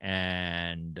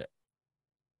 and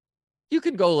you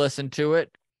can go listen to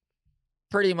it.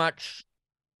 Pretty much.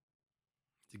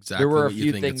 Exactly there were what a you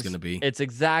few think things, it's going to be. It's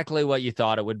exactly what you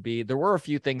thought it would be. There were a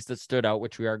few things that stood out,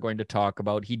 which we are going to talk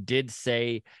about. He did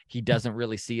say he doesn't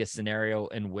really see a scenario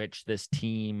in which this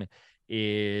team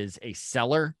is a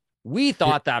seller. We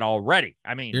thought that already.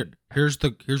 I mean, here's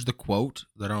the quote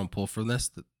that I want to pull from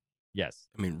this. Yes.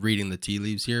 I mean, reading the tea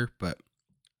leaves here, but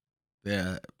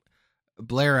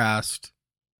Blair asked,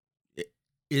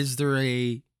 is there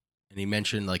and he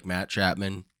mentioned like Matt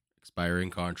Chapman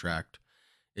expiring contract.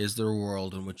 Is there a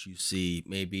world in which you see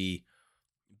maybe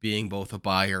being both a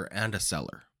buyer and a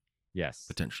seller? Yes.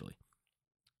 Potentially.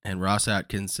 And Ross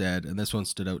Atkins said, and this one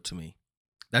stood out to me,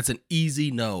 that's an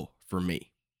easy no for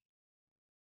me.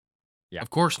 Yeah. Of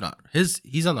course not.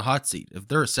 He's on the hot seat. If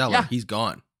they're a seller, he's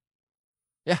gone.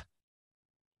 Yeah.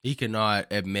 He cannot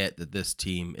admit that this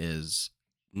team is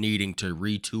needing to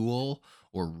retool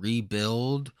or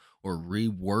rebuild or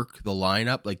rework the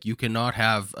lineup. Like, you cannot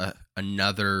have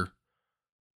another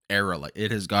era. Like,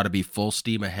 it has got to be full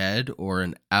steam ahead or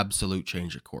an absolute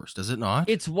change of course. Does it not?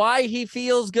 It's why he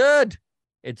feels good.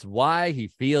 It's why he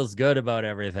feels good about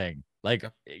everything. Like,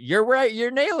 you're right. You're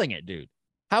nailing it, dude.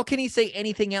 How can he say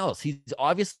anything else? He's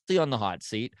obviously on the hot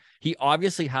seat. He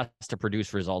obviously has to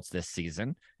produce results this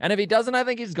season. And if he doesn't, I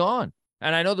think he's gone.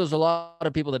 And I know there's a lot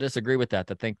of people that disagree with that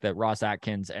think that Ross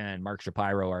Atkins and Mark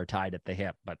Shapiro are tied at the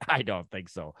hip, but I don't think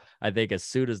so. I think as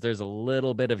soon as there's a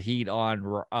little bit of heat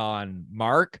on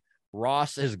Mark,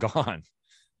 Ross is gone.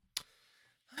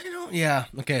 Yeah.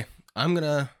 Okay. I'm going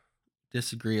to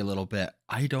disagree a little bit.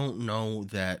 I don't know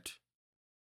that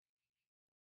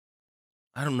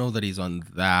he's on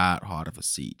that hot of a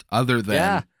seat, other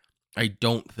than I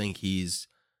don't think he's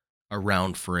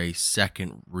around for a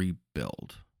second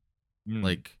rebuild.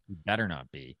 Like, he better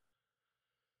not be.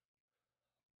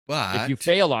 But if you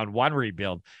fail on one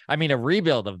rebuild, I mean, a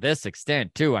rebuild of this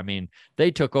extent too. I mean, they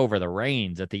took over the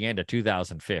reins at the end of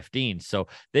 2015. So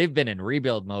they've been in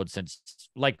rebuild mode since,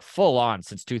 like, full on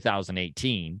since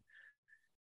 2018.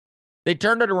 They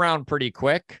turned it around pretty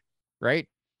quick, right?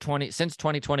 Since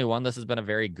 2021, this has been a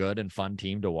very good and fun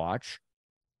team to watch.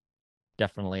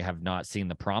 Definitely have not seen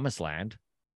the promised land.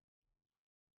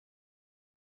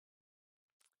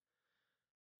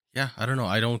 Yeah, I don't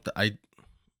know.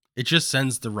 It just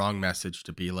sends the wrong message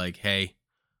to be like, hey,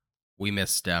 we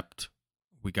misstepped.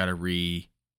 We got to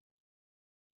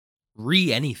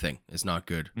anything is not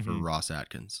good for Ross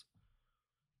Atkins.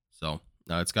 So,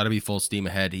 no, it's got to be full steam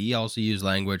ahead. He also used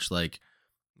language like,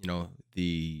 you know,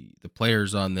 the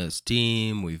players on this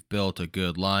team, we've built a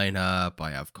good lineup.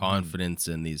 I have confidence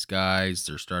in these guys.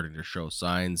 They're starting to show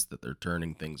signs that they're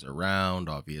turning things around.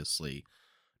 Obviously,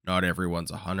 not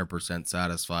everyone's 100%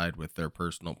 satisfied with their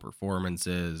personal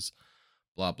performances,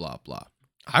 blah, blah, blah.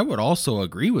 I would also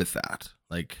agree with that.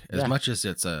 Like, as much as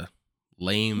it's a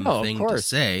lame thing to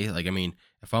say, like, I mean,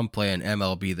 if I'm playing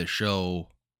MLB The Show,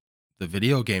 the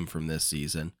video game from this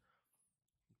season,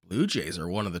 Blue Jays are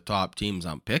one of the top teams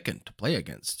I'm picking to play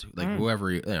against. Like,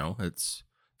 whoever, you know,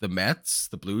 the Mets,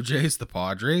 the Blue Jays, the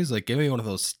Padres. Like, give me one of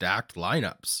those stacked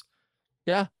lineups.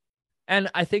 Yeah. And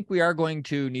I think we are going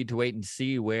to need to wait and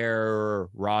see where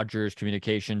Rogers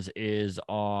Communications is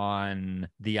on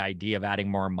the idea of adding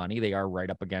more money. They are right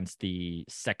up against the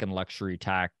second luxury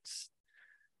tax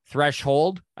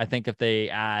threshold. I think if they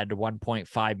add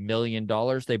 $1.5 million,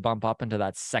 they bump up into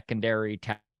that secondary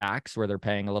tax where they're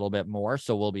paying a little bit more.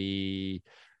 So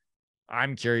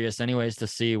I'm curious anyways to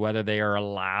see whether they are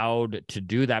allowed to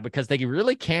do that, because they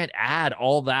really can't add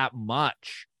all that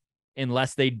much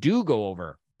unless they do go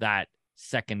over that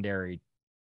secondary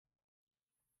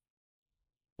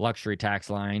luxury tax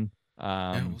line.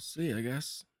 Yeah, we'll see, I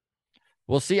guess.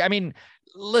 We'll see. I mean,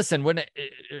 listen, when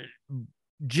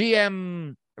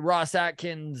GM Ross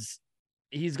Atkins,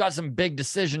 he's got some big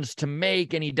decisions to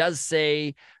make, and he does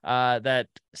say that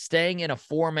staying in a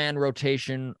 4-man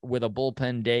rotation with a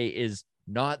bullpen day is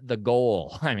not the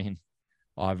goal. I mean,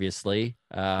 obviously,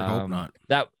 I hope not.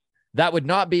 That would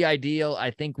not be ideal.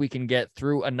 I think we can get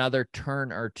through another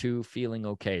turn or two feeling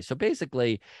okay. So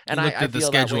basically, and I looked at the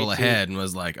schedule ahead too, and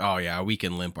was like, oh yeah, we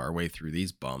can limp our way through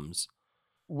these bums.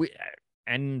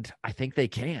 And I think they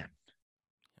can.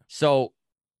 So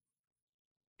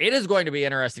it is going to be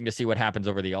interesting to see what happens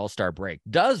over the All-Star break.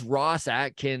 Does Ross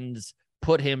Atkins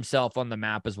put himself on the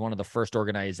map as one of the first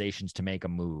organizations to make a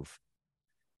move?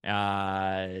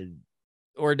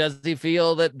 Or does he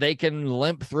feel that they can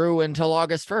limp through until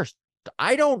August 1st?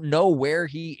 I don't know where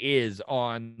he is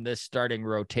on this starting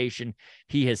rotation.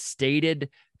 He has stated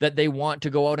that they want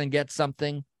to go out and get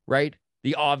something, right?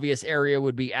 The obvious area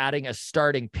would be adding a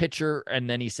starting pitcher. And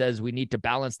then he says we need to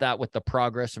balance that with the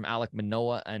progress from Alek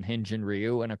Manoah and Hyun-Jin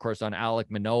Ryu. And of course, on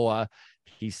Alek Manoah,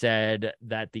 he said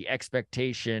that the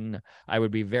expectation, I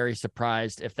would be very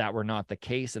surprised if that were not the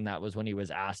case. And that was when he was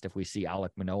asked if we see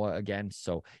Alek Manoah again.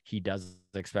 So he does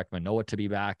expect Manoah to be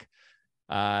back.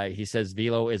 He says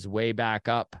Velo is way back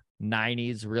up.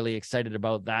 90s, really excited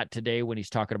about that today when he's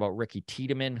talking about Ricky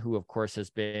Tiedemann, who of course has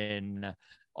been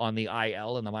on the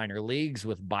IL in the minor leagues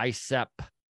with bicep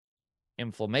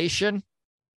inflammation.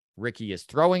 Ricky is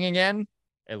throwing again.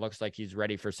 It looks like he's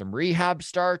ready for some rehab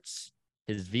starts.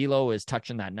 His velo is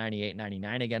touching that 98,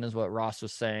 99 again, is what Ross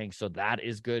was saying. So that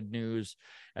is good news.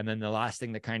 And then the last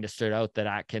thing that kind of stood out that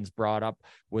Atkins brought up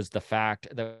was the fact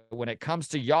that when it comes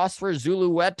to Yosfer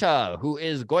Zulueta, who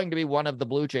is going to be one of the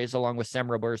Blue Jays along with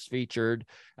Sem Roberts featured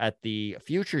at the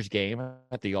Futures game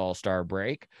at the All-Star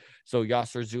break. So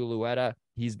Yosfer Zulueta,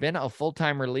 he's been a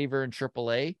full-time reliever in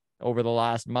AAA over the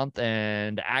last month,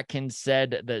 and Atkins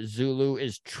said that Zulu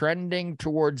is trending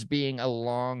towards being a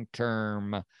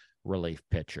long-term relief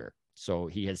pitcher. So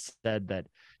he has said that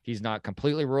he's not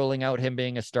completely ruling out him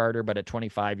being a starter, but at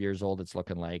 25 years old, it's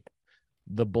looking like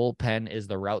the bullpen is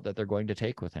the route that they're going to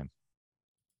take with him.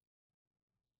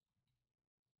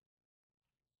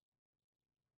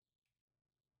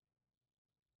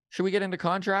 Should we get into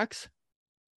contracts?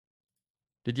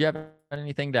 Did you have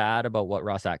anything to add about what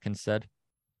Ross Atkins said?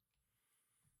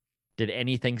 Did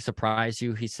anything surprise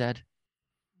you, he said?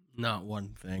 Not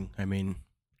one thing. I mean,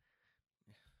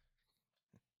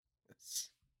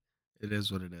 it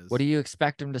is what it is. What do you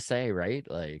expect him to say, right?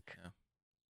 Like,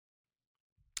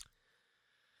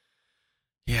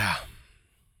 yeah.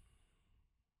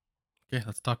 Okay,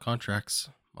 let's talk contracts.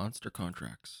 Monster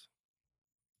contracts.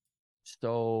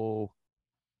 So,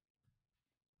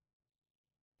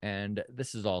 and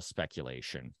this is all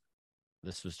speculation.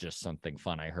 This was just something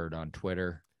fun I heard on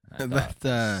Twitter. If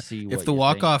the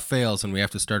walk-off fails and we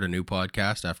have to start a new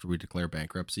podcast after we declare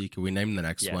bankruptcy, can we name the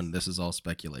next one This Is All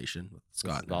Speculation with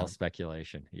Scott? This is all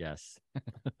speculation, yes.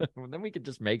 Then we could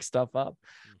just make stuff up.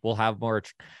 We'll have more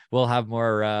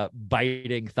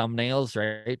biting thumbnails,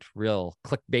 right? Real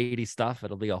clickbaity stuff.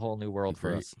 It'll be a whole new world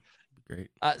for us. Great.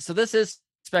 So this is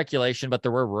speculation, but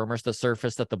there were rumors that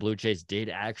surfaced that the Blue Jays did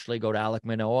actually go to Alek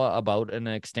Manoah about an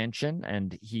extension,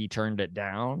 and he turned it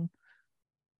down.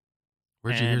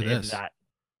 Where'd you hear this?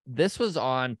 This was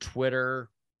on Twitter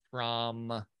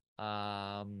from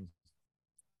I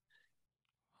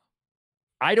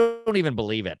don't even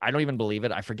believe it.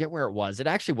 I forget where it was. It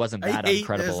actually wasn't that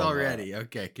incredible. This already.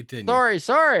 Okay, continue.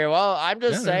 Sorry. Well, I'm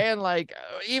just saying, like,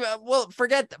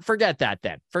 forget that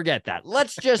then. Forget that.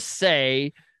 Let's just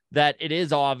say that it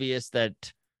is obvious that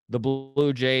the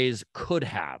Blue Jays could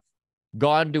have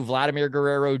gone to Vladimir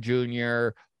Guerrero Jr.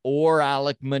 or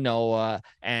Alek Manoah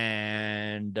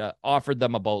and offered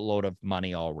them a boatload of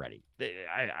money already.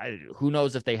 Who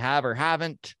knows if they have or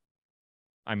haven't.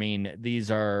 I mean, these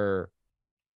are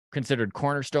considered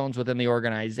cornerstones within the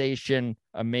organization,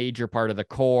 a major part of the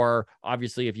core.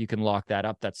 Obviously, if you can lock that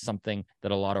up, that's something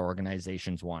that a lot of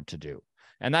organizations want to do.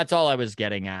 And that's all I was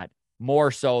getting at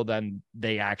more so than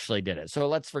they actually did it. So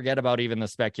let's forget about even the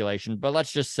speculation, but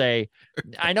let's just say,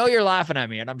 I know you're laughing at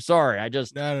me and I'm sorry. I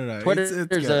just, No.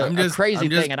 Twitter's a crazy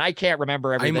thing and I can't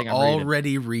remember everything I'm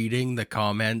already reading the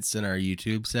comments in our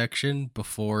YouTube section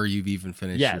before you've even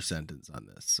finished your sentence on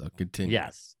this. So continue.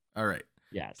 Yes. All right.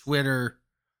 Yes. Twitter.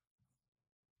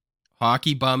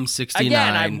 Hockey Bum 69.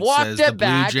 Again, I've walked says it the Blue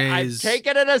back. Jays... I've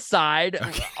taken it aside.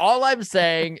 Okay. All I'm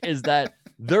saying is that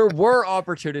there were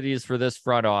opportunities for this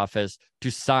front office to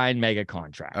sign mega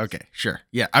contracts. Okay, sure.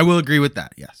 Yeah, I will agree with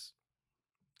that. Yes.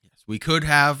 We could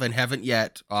have and haven't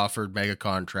yet offered mega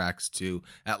contracts to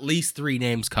at least 3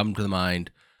 names come to mind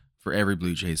for every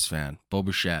Blue Jays fan. Bo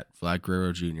Bichette, Vlad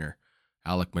Guerrero Jr.,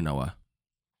 Alek Manoah.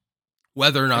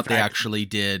 Whether or not they actually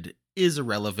did is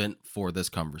irrelevant for this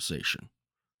conversation.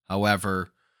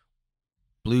 However,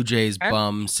 Blue Jays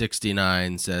Bum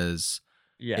 69 says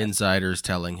insiders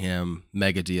telling him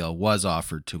mega deal was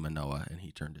offered to Manoah and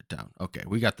he turned it down. Okay,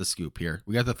 we got the scoop here.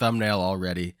 We got the thumbnail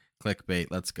already. Clickbait.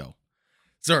 Let's go.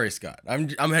 Sorry, Scott. I'm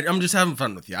just having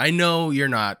fun with you. I know you're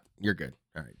not. You're good.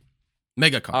 All right.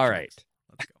 Mega contract. All right.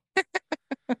 Let's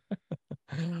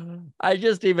go. I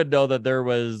just even know that there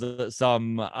was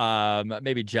some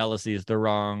maybe jealousy is the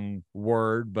wrong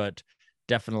word, but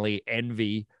definitely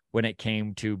envy when it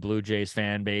came to Blue Jays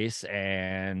fan base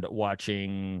and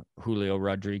watching Julio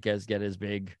Rodriguez get his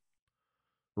big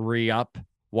re-up,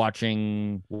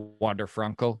 watching Wander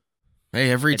Franco. Hey,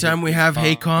 every time we have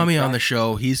Hey Kami on the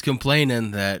show, he's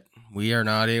complaining that we are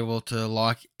not able to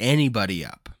lock anybody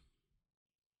up.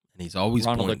 And he's always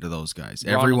pointing to those guys.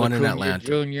 Everyone in Atlanta.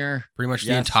 Jr. Pretty much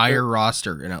the entire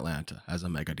roster in Atlanta has a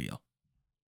mega deal.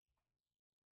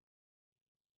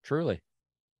 Truly.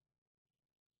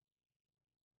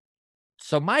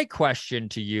 So my question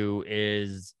to you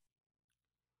is,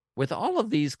 with all of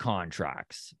these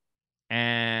contracts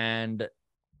and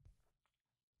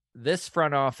this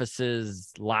front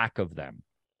office's lack of them,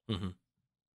 do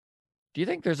you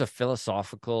think there's a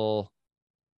philosophical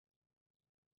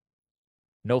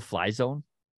no-fly zone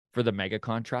for the mega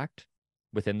contract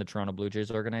within the Toronto Blue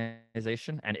Jays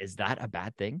organization? And is that a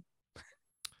bad thing?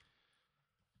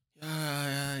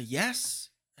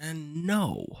 Yes and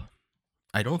no.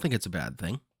 I don't think it's a bad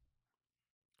thing.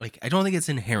 Like, I don't think it's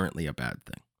inherently a bad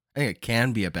thing. I think it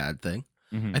can be a bad thing.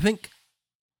 I think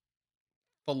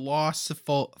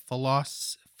philosophical,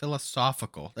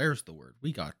 there's the word.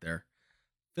 We got there.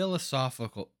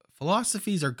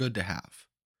 Philosophies are good to have,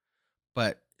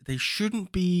 but they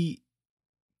shouldn't be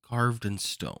carved in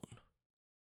stone.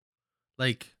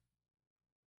 Like,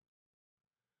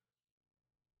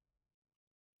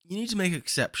 you need to make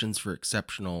exceptions for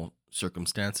exceptional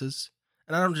circumstances.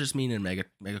 And I don't just mean in mega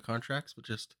contracts, but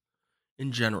just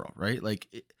in general, right?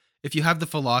 Like, if you have the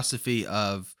philosophy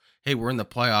of, hey, we're in the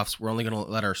playoffs, we're only going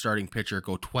to let our starting pitcher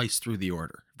go twice through the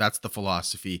order. That's the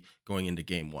philosophy going into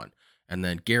game 1. And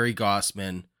then Gary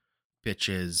Gossman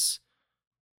pitches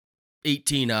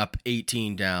 18 up,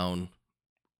 18 down.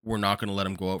 We're not going to let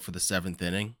him go out for the 7th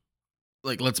inning.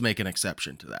 Like, let's make an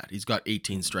exception to that. He's got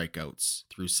 18 strikeouts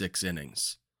through 6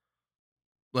 innings.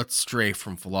 Let's stray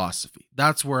from philosophy.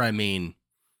 That's where I mean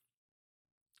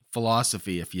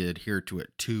philosophy, if you adhere to it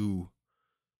too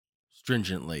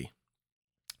stringently,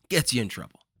 gets you in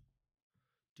trouble.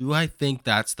 Do I think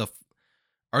that's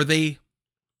are they,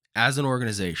 as an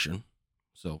organization,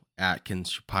 so Atkins,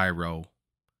 Shapiro,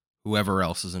 whoever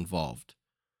else is involved,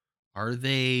 are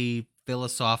they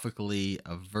philosophically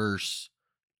averse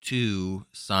to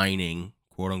signing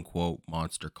quote unquote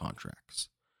monster contracts?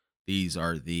 These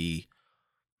are the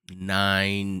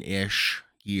 9-ish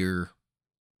year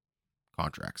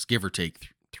contracts, give or take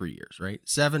 3 years, right?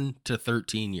 7 to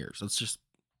 13 years. Let's just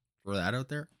throw that out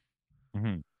there.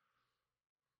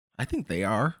 I think they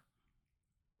are.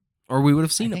 Or we would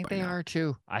have seen it by now.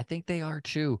 I think they are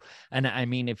too. And I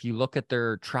mean, if you look at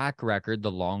their track record,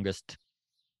 the longest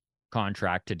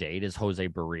contract to date is Jose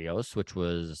Barrios, which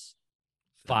was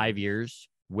 5 years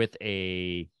with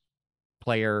a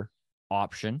player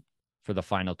option for the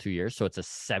final 2 years. So it's a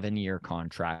 7-year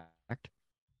contract.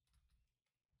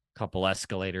 Couple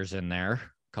escalators in there,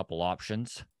 couple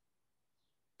options.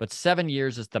 But 7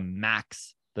 years is the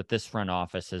max that this front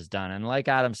office has done. And like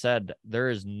Adam said, there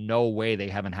is no way they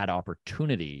haven't had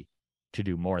opportunity to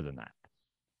do more than that.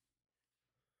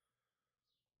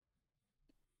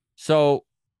 So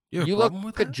you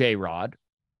look at J-Rod.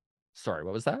 Sorry,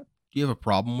 what was that? Do you have a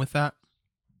problem with that?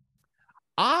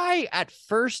 I at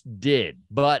first did,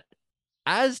 but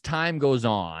as time goes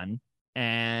on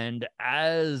and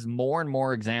as more and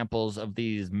more examples of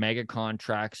these mega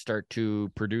contracts start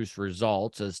to produce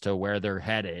results as to where they're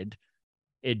headed,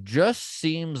 it just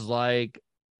seems like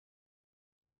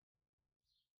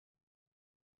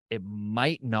it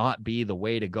might not be the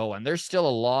way to go. And there's still a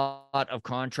lot of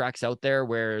contracts out there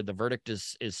where the verdict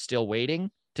is still waiting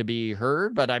to be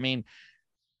heard. But I mean,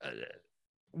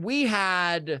 we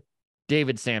had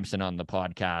David Samson on the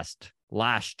podcast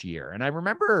last year, and I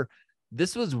remember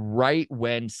this was right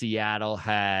when Seattle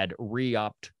had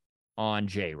re-upped on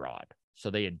J-Rod. So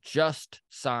they had just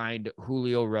signed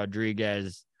Julio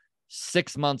Rodriguez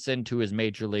 6 months into his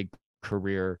major league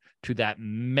career to that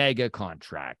mega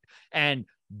contract. And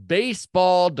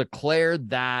baseball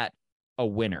declared that a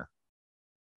winner.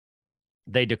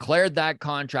 They declared that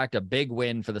contract a big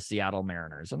win for the Seattle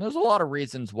Mariners. And there's a lot of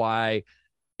reasons why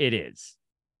it is.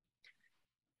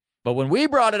 But when we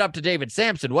brought it up to David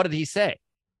Samson, what did he say?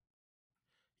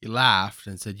 He laughed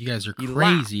and said, "You guys are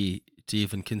crazy to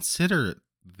even consider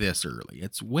this early.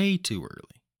 It's way too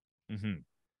early." Mm-hmm.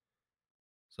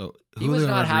 So He was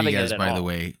Julio not having Rodriguez, it at by all. the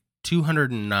way,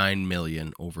 $209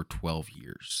 million over 12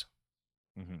 years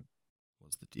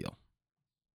was the deal.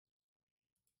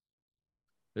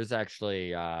 There's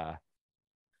actually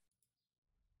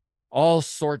all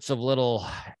sorts of little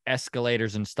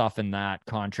escalators and stuff in that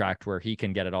contract where he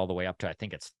can get it all the way up to, I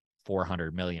think it's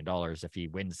 $400 million if he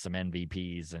wins some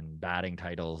MVPs and batting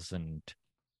titles, and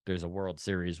there's a World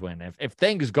Series win. If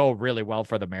things go really well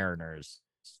for the Mariners,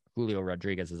 Julio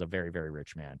Rodriguez is a very, very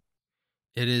rich man.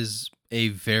 It is a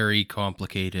very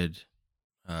complicated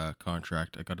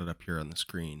contract. I got it up here on the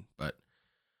screen, but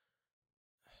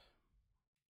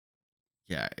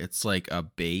yeah, it's like a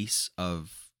base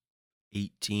of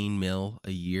 18 mil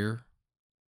a year,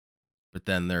 but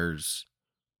then there's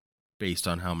based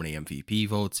on how many MVP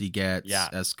votes he gets,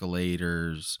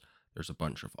 escalators, there's a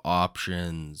bunch of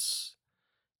options.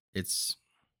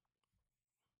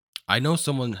 I know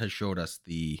someone has showed us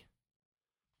the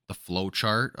flow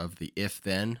chart of the if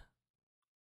then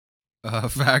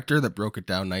factor that broke it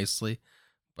down nicely,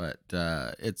 but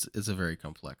it's a very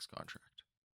complex contract,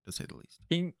 to say the least.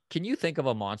 Can you think of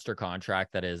a monster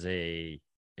contract that is a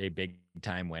big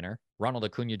time winner? Ronald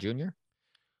Acuna Jr.?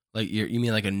 Like you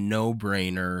mean like a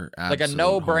no-brainer? Like a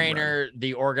no-brainer,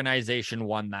 the organization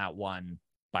won that one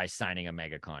by signing a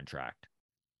mega contract.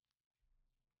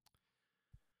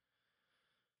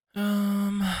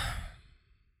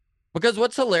 Because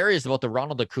what's hilarious about the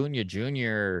Ronald Acuna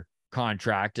Jr.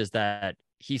 contract is that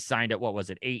he signed it, what was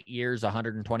it, 8 years,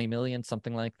 120 million,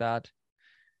 something like that.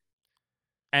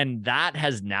 And that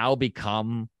has now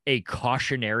become a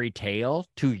cautionary tale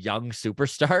to young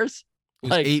superstars. It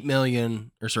was 8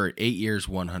 years,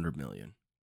 100 million.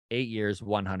 8 years,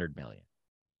 100 million.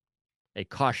 A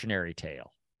cautionary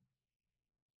tale.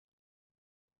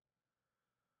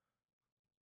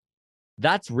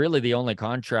 That's really the only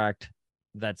contract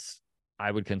that's,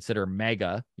 I would consider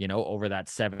mega, over that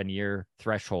 7-year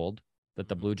threshold that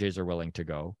the Blue Jays are willing to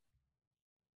go.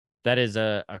 That is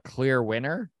a clear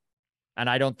winner. And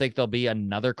I don't think there'll be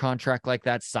another contract like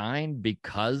that signed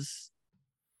because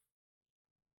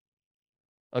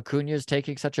Acuna is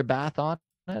taking such a bath on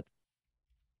it.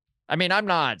 I mean, I'm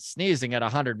not sneezing at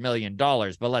 $100 million,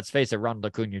 but let's face it, Ronald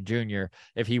Acuna Jr.,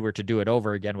 if he were to do it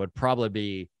over again, would probably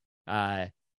be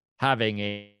having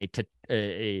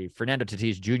a Fernando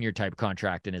Tatis Jr. type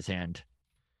contract in his hand.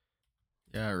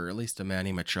 Yeah, or at least a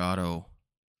Manny Machado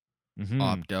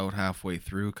opt out halfway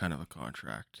through kind of a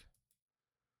contract.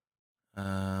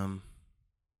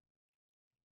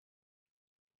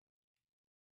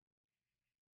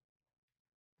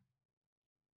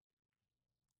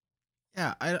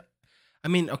 Yeah, I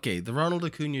mean, okay, the Ronald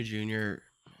Acuna Jr.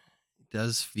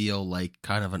 does feel like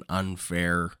kind of an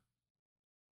unfair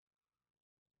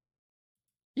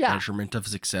measurement of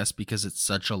success because it's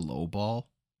such a low ball.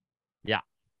 Yeah.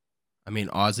 I mean,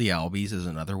 Ozzy Albies is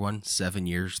another one, 7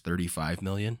 years, 35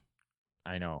 million.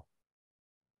 I know.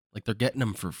 Like, they're getting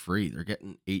him for free. They're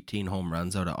getting 18 home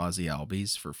runs out of Ozzy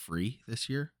Albies for free this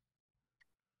year.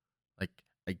 Like,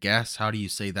 I guess, how do you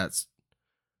say that's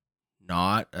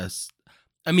not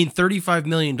I mean, $35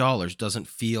 million doesn't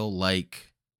feel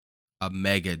like a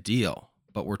mega deal,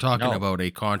 but we're talking about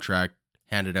a contract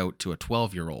handed out to a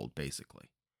 12-year-old, basically.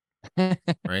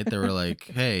 Right? They were like,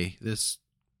 hey, this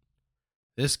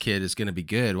kid is going to be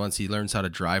good once he learns how to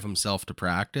drive himself to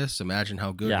practice. Imagine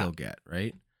how good he'll get,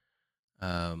 right?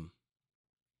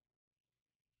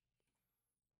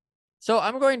 So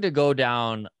I'm going to go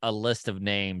down a list of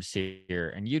names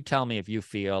here, and you tell me if you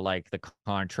feel like the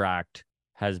contract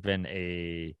has been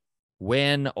a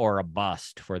win or a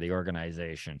bust for the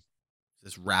organization.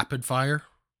 Is this rapid fire?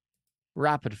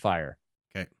 Rapid fire.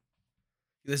 Okay.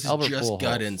 This is Albert just Pujols.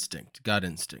 gut instinct. Gut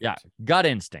instinct. Yeah, gut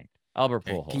instinct. Albert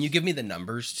Pujols. Can you give me the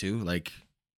numbers too, like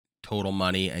total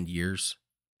money and years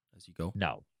as you go?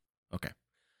 No. Okay.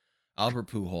 Albert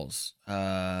Pujols.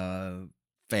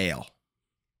 Fail.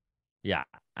 Yeah.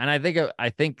 And I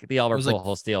think the Albert was like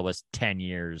Pujols deal was 10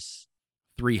 years.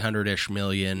 300-ish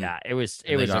million. Yeah, it was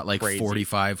got like crazy.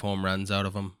 45 home runs out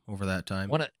of him over that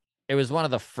time. It was one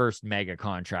of the first mega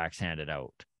contracts handed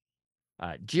out.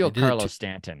 Giancarlo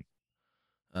Stanton.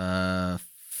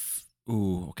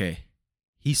 Okay.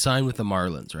 He signed with the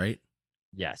Marlins, right?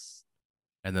 Yes.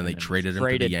 And then they traded him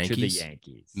to the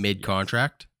Yankees.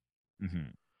 Mid-contract? Yes. Mm-hmm.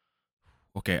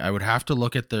 Okay, I would have to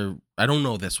look at I don't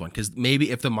know this one, because maybe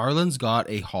if the Marlins got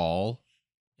a haul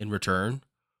in return,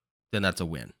 then that's a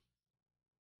win.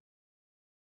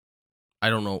 I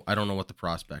don't know what the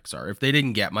prospects are. If they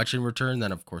didn't get much in return,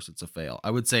 then of course it's a fail. I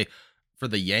would say for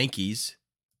the Yankees,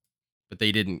 but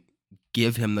they didn't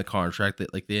give him the contract,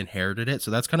 that like they inherited it. So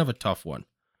that's kind of a tough one.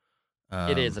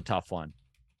 It is a tough one.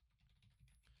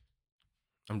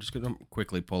 I'm just going to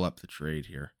quickly pull up the trade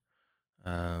here.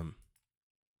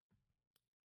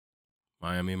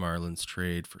 Miami Marlins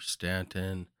trade for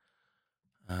Stanton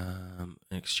in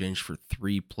exchange for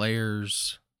 3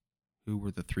 players. Who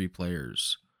were the 3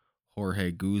 players?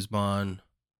 Jorge Guzman,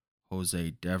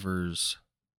 Jose Devers,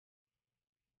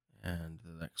 and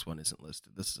the next one isn't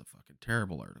listed. This is a fucking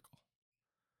terrible article.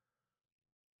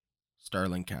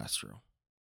 Starlin Castro.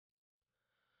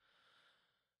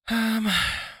 I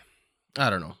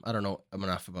don't know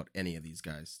enough about any of these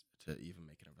guys to even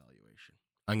make an evaluation.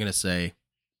 I'm going to say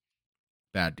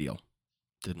bad deal.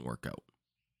 Didn't work out.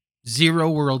 0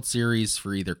 World Series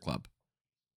for either club.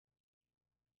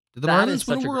 Did the Marlins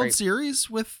win a World Series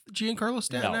with Giancarlo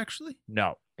Stanton, actually?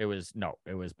 No, it was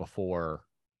before.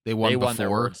 They won their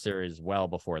World Series well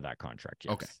before that contract.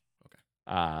 Yes. Okay.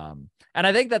 And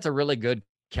I think that's a really good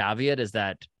caveat, is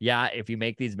that, yeah, if you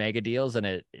make these mega deals and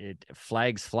it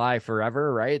flags fly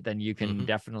forever, right, then you can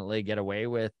definitely get away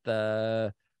with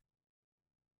the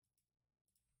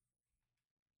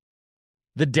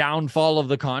downfall of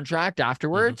the contract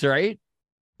afterwards, right?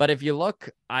 But if you look,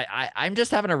 I'm just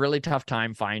having a really tough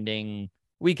time finding.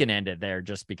 We can end it there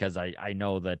just because I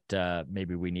know that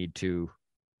maybe we need to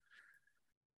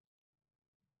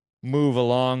move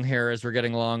along here as we're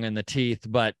getting along in the teeth.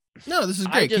 But no, this is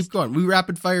great. Keep going. We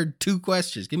rapid fired 2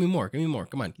 questions. Give me more.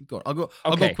 Come on, keep going. I'll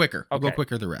go quicker. I'll go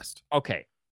quicker the rest. Okay.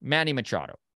 Manny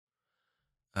Machado.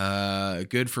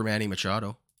 Good for Manny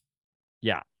Machado.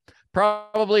 Yeah.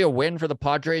 Probably a win for the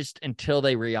Padres until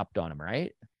they re-upped on him,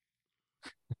 right?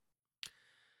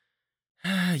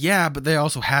 Yeah, but they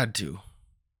also had to.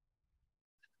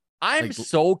 I'm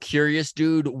so curious,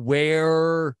 dude,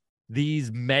 where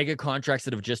these mega contracts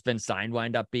that have just been signed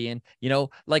wind up being. You know,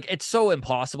 like, it's so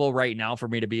impossible right now for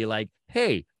me to be like,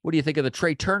 hey, what do you think of the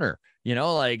Trey Turner? You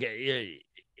know, like,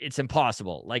 it's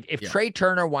impossible. Like, if Trey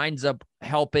Turner winds up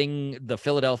helping the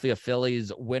Philadelphia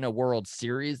Phillies win a World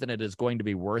Series, then it is going to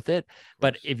be worth it.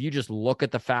 But if you just look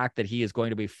at the fact that he is going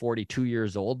to be 42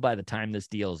 years old by the time this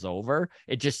deal is over,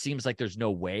 it just seems like there's no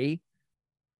way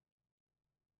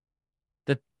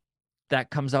that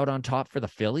comes out on top for the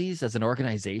Phillies as an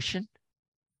organization.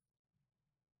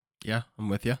 Yeah, I'm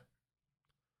with you.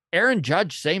 Aaron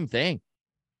Judge, same thing.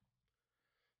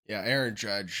 Yeah, Aaron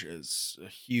Judge is a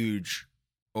huge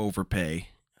overpay.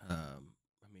 I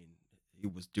mean, he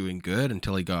was doing good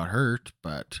until he got hurt,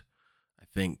 but I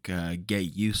think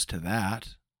get used to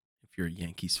that if you're a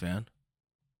Yankees fan.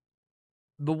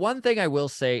 The one thing I will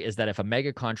say is that if a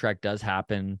mega contract does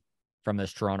happen from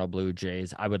this Toronto Blue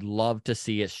Jays, I would love to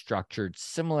see it structured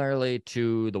similarly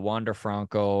to the Wander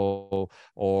Franco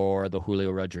or the Julio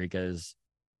Rodriguez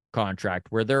contract,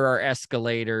 where there are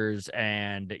escalators.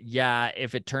 And yeah,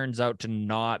 if it turns out to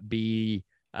not be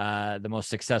the most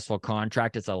successful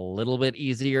contract, it's a little bit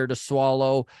easier to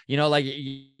swallow. You know, like,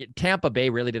 Tampa Bay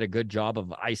really did a good job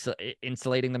of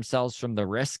insulating themselves from the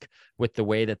risk with the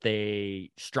way that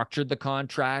they structured the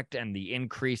contract and the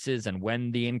increases and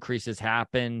when the increases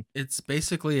happen. It's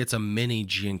a mini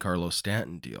Giancarlo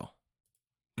Stanton deal.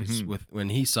 When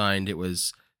he signed, it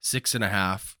was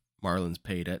 6.5. Marlins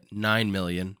paid it. 9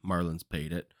 million. Marlins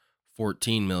paid it.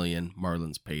 14 million.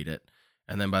 Marlins paid it.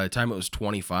 And then by the time it was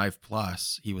 25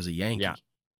 plus, he was a Yankee.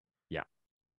 Yeah.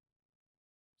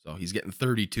 So he's getting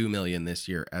 32 million this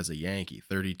year as a Yankee,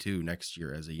 32 next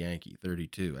year as a Yankee,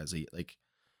 32 as a, like,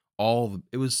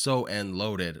 it was so end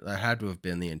loaded. That had to have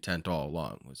been the intent all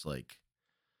along. It was like,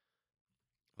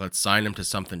 let's sign him to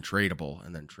something tradable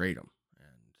and then trade him.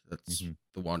 And that's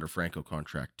the Wander Franco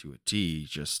contract to a T,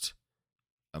 just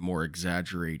a more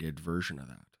exaggerated version of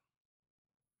that.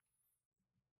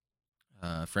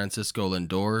 Francisco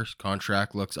Lindor's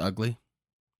contract looks ugly.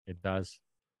 It does.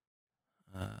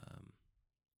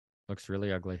 Looks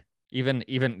really ugly.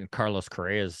 Even Carlos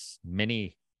Correa's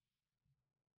mini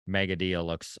mega deal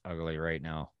looks ugly right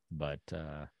now, but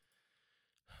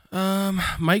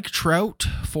Mike Trout,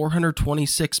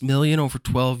 $426 million over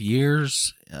 12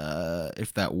 years.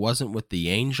 If that wasn't with the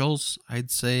Angels,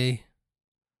 I'd say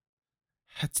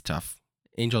that's tough.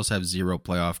 Angels have 0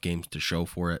 playoff games to show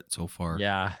for it so far.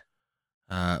 yeah.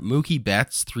 Mookie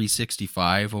Betts,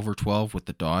 365 over 12 with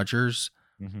the Dodgers.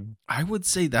 Mm-hmm. I would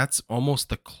say that's almost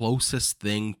the closest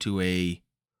thing to a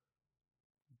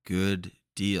good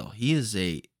deal. He is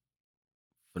a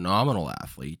phenomenal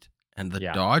athlete, and the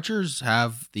Dodgers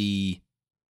have the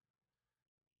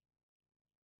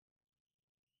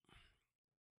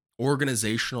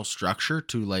organizational structure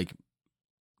to like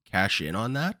cash in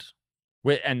on that.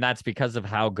 And that's because of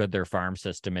how good their farm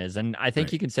system is. And I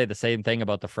think you can say the same thing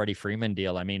about the Freddie Freeman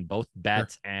deal. I mean, both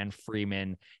Betts and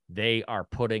Freeman, they are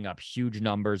putting up huge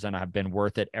numbers and have been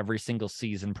worth it every single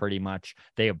season pretty much.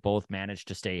 They have both managed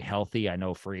to stay healthy. I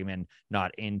know Freeman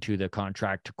not into the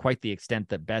contract to quite the extent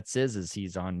that Betts is, as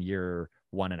he's on year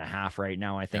 1.5 right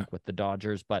now, I think, with the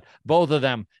Dodgers. But both of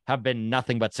them have been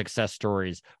nothing but success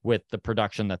stories with the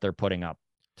production that they're putting up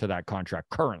to that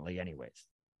contract currently anyways.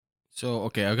 So,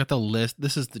 okay, I got the list.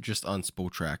 This is just on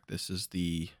Spotrac. This is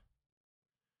the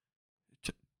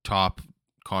top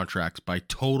contracts by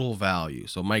total value.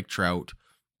 So Mike Trout,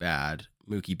 bad.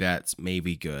 Mookie Betts,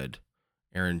 maybe good.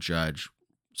 Aaron Judge,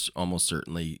 almost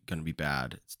certainly going to be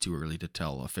bad. It's too early to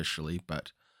tell officially,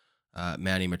 but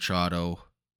Manny Machado,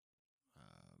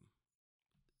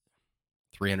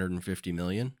 $350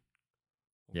 million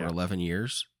over 11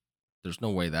 years. There's no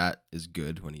way that is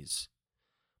good when he's...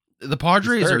 The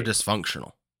Padres are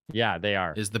dysfunctional. Yeah, they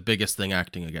are. Is the biggest thing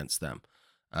acting against them.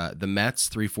 The Mets,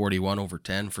 341 over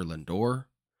 10 for Lindor.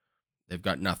 They've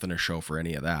got nothing to show for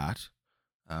any of that.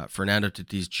 Fernando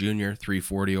Tatis Jr.,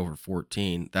 340 over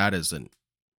 14. That is an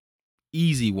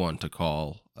easy one to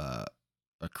call a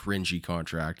cringy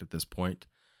contract at this point.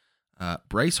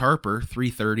 Bryce Harper,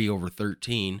 330 over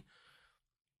 13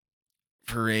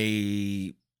 for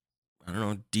a... I don't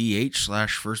know,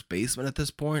 DH/first baseman at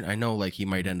this point. I know like he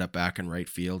might end up back in right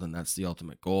field and that's the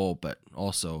ultimate goal, but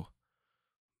also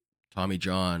Tommy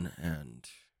John, and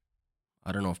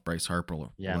I don't know if Bryce Harper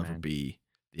will ever be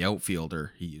the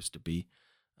outfielder he used to be.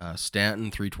 Stanton,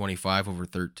 325 over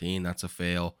 13. That's a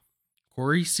fail.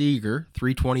 Corey Seager,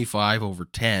 325 over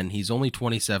 10. He's only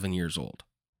 27 years old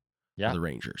for the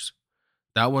Rangers.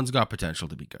 That one's got potential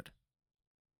to be good.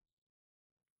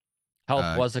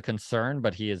 Health was a concern,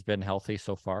 but he has been healthy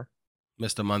so far.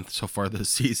 Missed a month so far this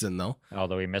season, though.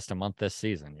 Although he missed a month this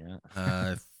season,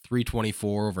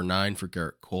 324 over 9 for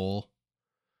Garrett Cole.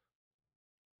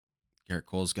 Garrett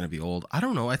Cole's going to be old. I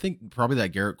don't know. I think probably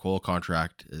that Garrett Cole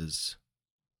contract is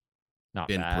not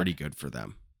been bad. Pretty good for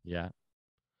them. Yeah.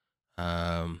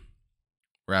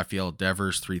 Rafael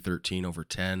Devers, 313 over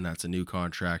 10. That's a new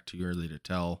contract. Too early to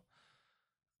tell.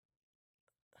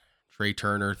 Trey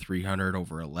Turner, 300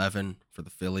 over 11 for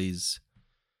the Phillies.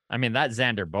 I mean, that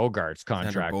Xander Bogaerts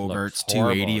contract. Xander Bogaerts,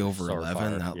 280 over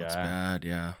 11. That looks bad,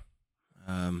 yeah.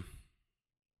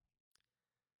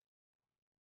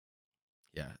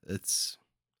 It's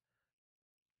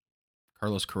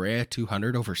Carlos Correa,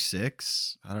 200 over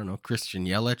 6. I don't know. Christian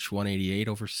Yelich, 188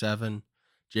 over 7.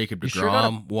 Jacob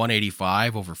deGrom,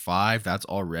 185 over 5. That's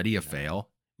already a fail.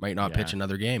 Might not pitch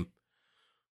another game.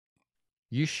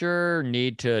 You sure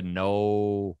need to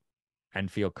know and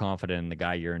feel confident in the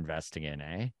guy you're investing in,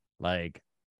 eh? Like,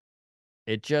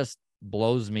 it just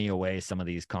blows me away, some of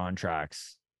these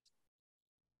contracts.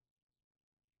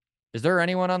 Is there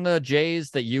anyone on the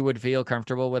Jays that you would feel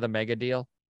comfortable with a mega deal?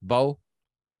 Bo?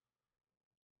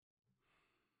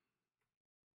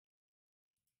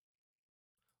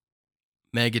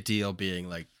 Mega deal being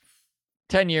like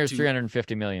 10 years,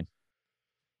 $350 million.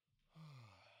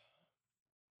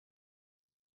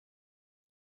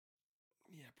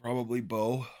 Probably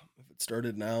Bo, if it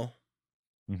started now.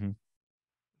 Mm-hmm.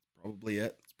 Probably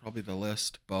it. It's probably the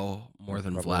list. Bo more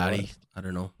than Vladdy. I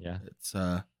don't know. Yeah. It's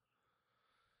and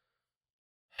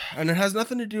it has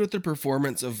nothing to do with the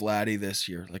performance of Vladdy this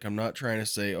year. Like, I'm not trying to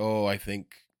say, I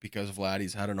think because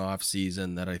Vladdy's had an off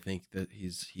season that I think that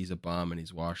he's a bum and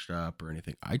he's washed up or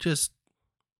anything. I just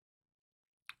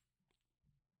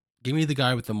give me the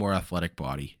guy with the more athletic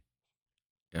body.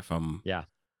 If I'm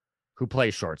who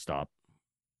plays shortstop.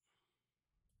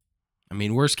 I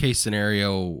mean, worst case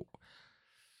scenario,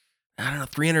 I don't know,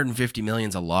 $350 million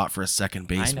is a lot for a second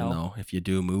baseman, though, if you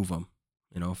do move him.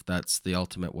 You know, if that's the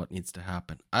ultimate what needs to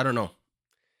happen. I don't know.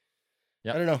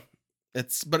 Yep. I don't know.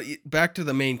 But back to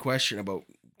the main question about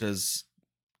does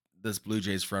this Blue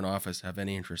Jays front office have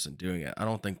any interest in doing it? I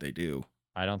don't think they do.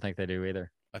 I don't think they do either.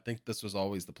 I think this was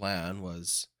always the plan,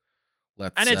 was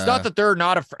And it's not that they're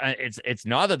not it's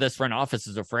not that this front office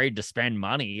is afraid to spend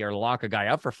money or lock a guy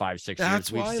up for 5-6 years.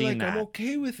 That's We've why seen that. I'm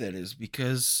okay with it, is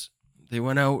because they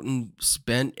went out and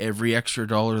spent every extra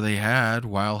dollar they had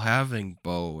while having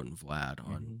Bo and Vlad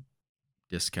on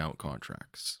discount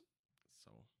contracts.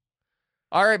 So,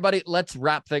 all right, buddy, let's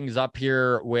wrap things up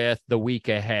here with the week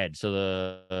ahead. So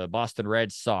the Boston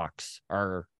Red Sox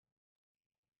are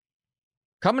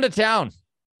coming to town.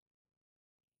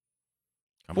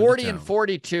 40 and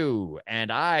 42. And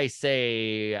I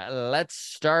say, let's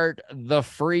start the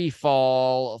free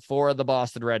fall for the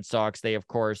Boston Red Sox. They, of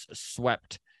course,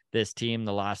 swept this team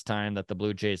the last time that the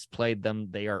Blue Jays played them.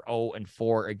 They are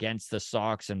 0-4 against the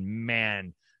Sox. And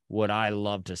man, would I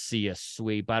love to see a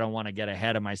sweep. I don't want to get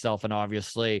ahead of myself. And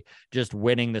obviously, just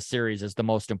winning the series is the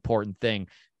most important thing.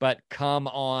 But come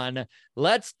on,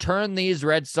 let's turn these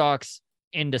Red Sox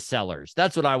into sellers.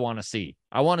 That's what I want to see.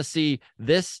 I want to see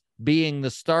this being the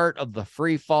start of the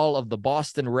free fall of the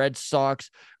Boston Red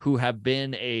Sox, who have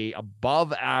been a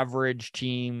above average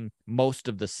team most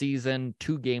of the season,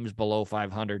 2 games below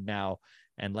 500 now.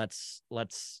 And let's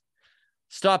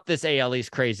stop this AL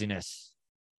East craziness.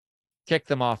 Kick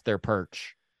them off their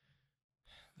perch.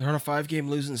 They're on a 5-game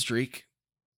losing streak.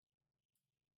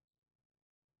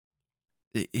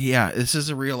 Yeah, this is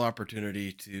a real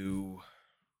opportunity to,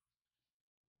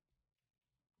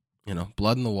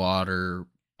 blood in the water.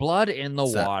 Blood in the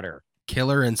water.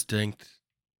 Killer instinct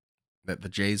that the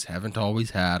Jays haven't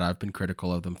always had. I've been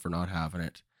critical of them for not having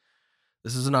it.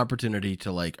 This is an opportunity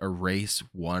to erase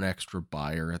one extra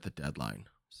buyer at the deadline.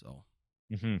 So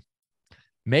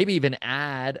maybe even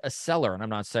add a seller. And I'm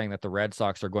not saying that the Red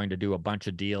Sox are going to do a bunch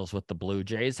of deals with the Blue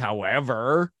Jays.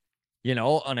 However,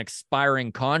 an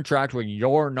expiring contract when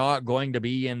you're not going to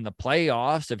be in the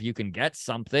playoffs, if you can get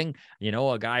something,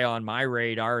 a guy on my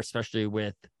radar, especially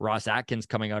with Ross Atkins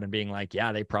coming out and being like,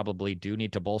 yeah, they probably do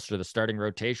need to bolster the starting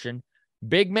rotation.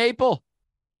 Big Maple.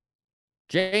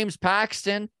 James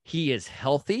Paxton, he is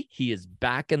healthy. He is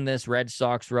back in this Red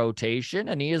Sox rotation,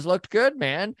 and he has looked good,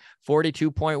 man.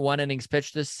 42.1 innings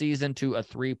pitched this season to a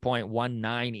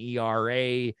 3.19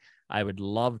 ERA. I would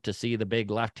love to see the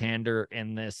big left-hander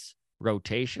in this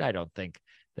rotation. I don't think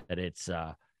that it's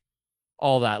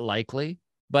all that likely,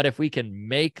 but if we can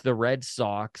make the Red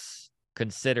Sox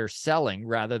consider selling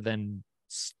rather than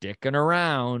sticking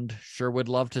around, sure would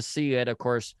love to see it. Of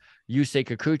course, Yusei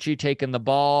Kikuchi taking the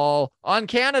ball on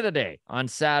Canada Day on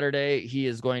Saturday. He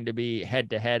is going to be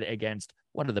head-to-head against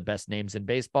one of the best names in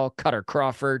baseball, Cutter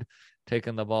Crawford,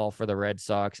 taking the ball for the Red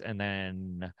Sox, and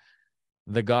then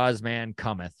the Gosman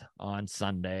cometh on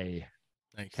Sunday.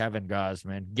 Nice. Kevin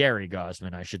Gausman, Gary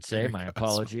Gausman, I should say. My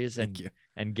apologies.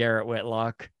 And Garrett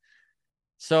Whitlock.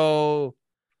 So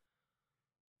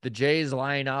the Jays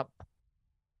line up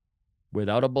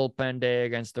without a bullpen day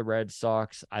against the Red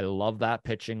Sox. I love that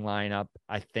pitching lineup.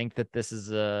 I think that this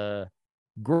is a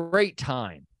great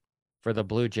time for the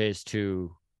Blue Jays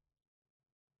to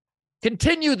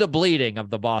continue the bleeding of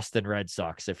the Boston Red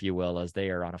Sox, if you will, as they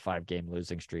are on a 5-game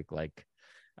losing streak, like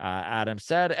Adam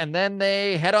said. And then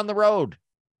they head on the road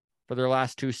for their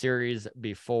last 2 series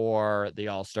before the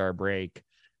All-Star break,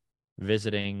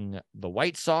 visiting the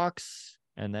White Sox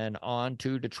and then on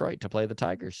to Detroit to play the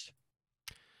Tigers.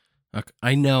 Look,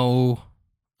 I know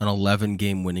an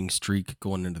 11-game winning streak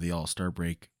going into the All-Star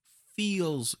break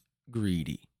feels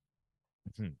greedy.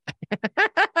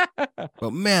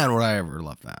 But man, would I ever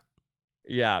love that.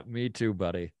 Yeah, me too,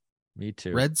 buddy. Me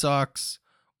too. Red Sox,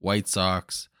 White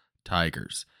Sox,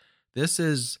 Tigers.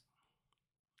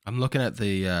 I'm looking at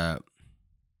the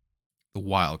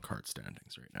wild card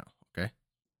standings right now, okay?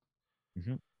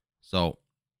 So,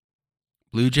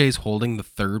 Blue Jays holding the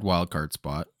 3rd wild card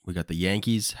spot. We got the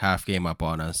Yankees half game up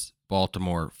on us.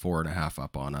 Baltimore 4.5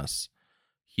 up on us.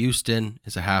 Houston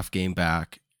is a half game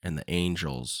back, and the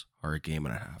Angels are a game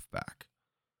and a half back.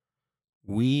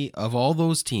 Of all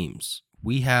those teams,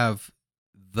 we have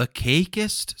the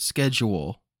cakest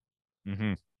schedule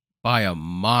by a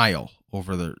mile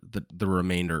over the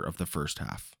remainder of the first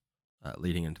half,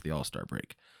 leading into the All-Star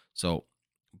break. So,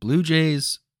 Blue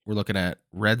Jays, we're looking at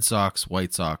Red Sox,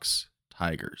 White Sox,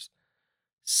 Tigers.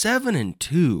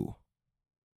 7-2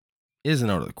 isn't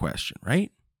out of the question,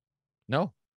 right?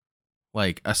 No.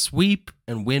 Like a sweep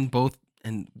and win both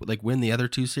and win the other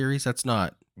 2 series, that's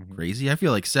not crazy. I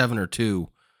feel like 7 or 2,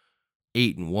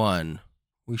 8-1,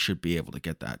 we should be able to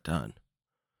get that done.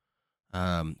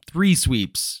 3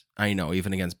 sweeps, I know,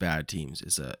 even against bad teams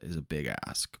is a big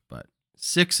ask, but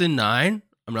 6-9,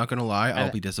 I'm not gonna lie,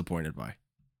 I'll be disappointed by.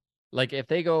 Like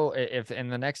if in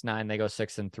the next 9 they go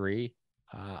 6-3,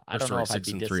 I don't know if I'd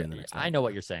be disappointed. I know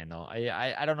what you're saying though.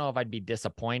 I don't know if I'd be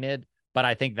disappointed, But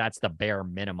I think that's the bare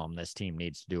minimum this team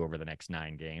needs to do over the next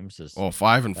 9 games. Is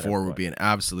 5-4 would be an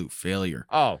absolute failure.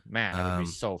 Oh man, it would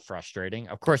be so frustrating.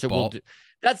 Of course, it will.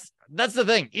 That's the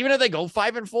thing. Even if they go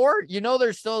 5-4,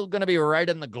 they're still going to be right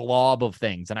in the glob of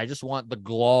things, and I just want the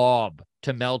glob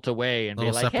to melt away and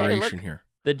be like, "Hey, look, here.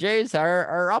 The Jays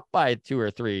are up by 2 or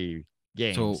 3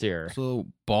 games here." So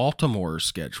Baltimore's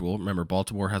schedule. Remember,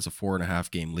 Baltimore has a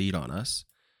 4.5 game lead on us.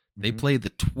 They play the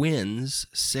Twins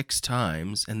 6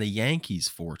 times and the Yankees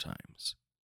 4 times.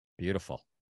 Beautiful.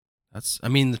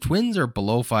 The Twins are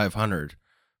below 500,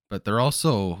 but they're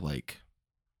also like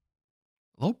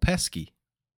a little pesky.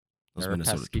 Those They're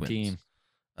Minnesota a pesky Twins. team.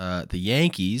 The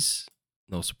Yankees,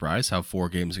 no surprise, have 4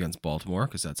 games against Baltimore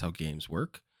because that's how games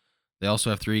work. They also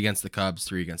have 3 against the Cubs,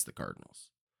 3 against the Cardinals.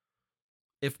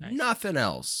 If nothing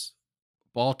else,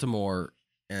 Baltimore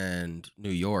and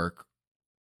New York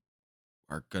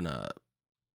are going to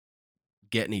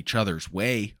get in each other's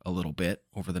way a little bit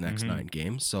over the next 9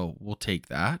 games. So we'll take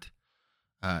that.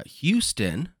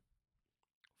 Houston,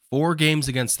 4 games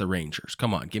against the Rangers.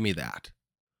 Come on, give me that.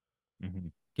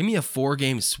 Give me a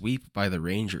 4-game sweep by the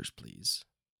Rangers, please.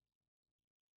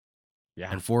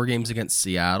 Yeah. And 4 games against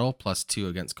Seattle plus 2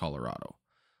 against Colorado.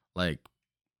 Like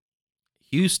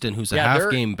Houston, who's a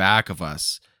half game back of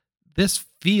us, this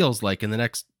feels like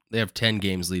they have 10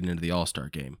 games leading into the All-Star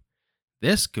game.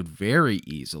 This could very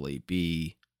easily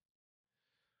be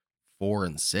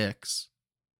 4-6.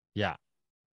 Yeah.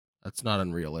 That's not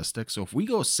unrealistic. So if we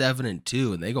go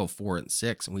 7-2 and they go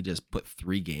 4-6 and we just put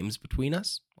 3 games between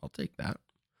us, I'll take that.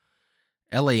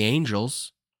 LA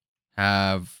Angels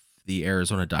have the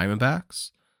Arizona Diamondbacks,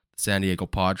 the San Diego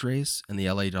Padres, and the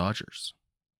LA Dodgers.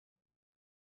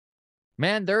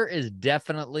 Man, there is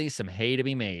definitely some hay to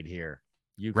be made here.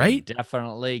 You can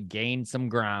definitely gain some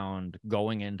ground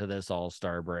going into this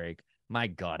All-Star break. My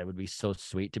God, it would be so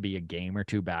sweet to be a game or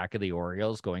 2 back of the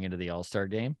Orioles going into the All-Star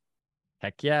game.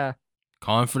 Heck yeah.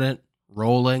 Confident,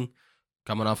 rolling,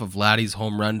 coming off of Vladdy's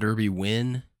home run derby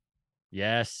win.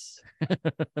 Yes.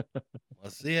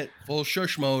 Let's see it. Full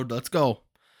shush mode. Let's go.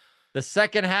 The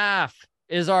second half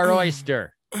is our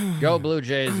oyster. Go Blue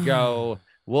Jays, go.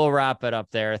 We'll wrap it up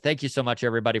there. Thank you so much,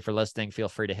 everybody, for listening. Feel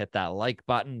free to hit that like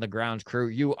button. The Grounds crew,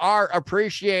 you are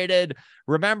appreciated.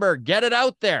 Remember, get it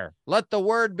out there. Let the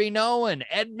word be known.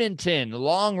 Edmonton,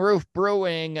 Long Roof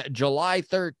Brewing, July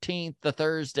 13th, the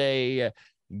Thursday.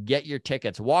 Get your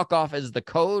tickets. Walk off is the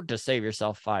code to save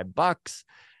yourself $5.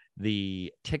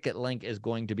 The ticket link is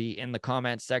going to be in the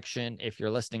comment section. If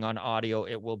you're listening on audio,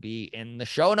 it will be in the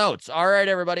show notes. All right,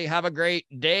 everybody, have a great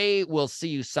day. We'll see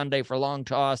you Sunday for Long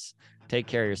Toss. Take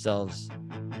care of yourselves.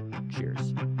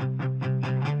 Cheers.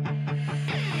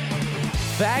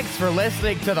 Thanks for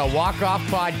listening to the Walk Off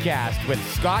Podcast with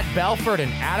Scott Belford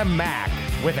and Adam Mack,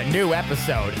 with a new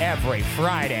episode every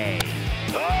Friday.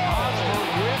 Osborne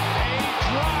with a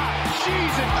drive.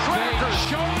 Cheese and crackers.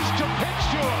 Shows to pitch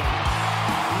to him.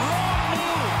 Wrong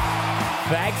move.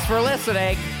 Thanks for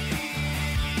listening.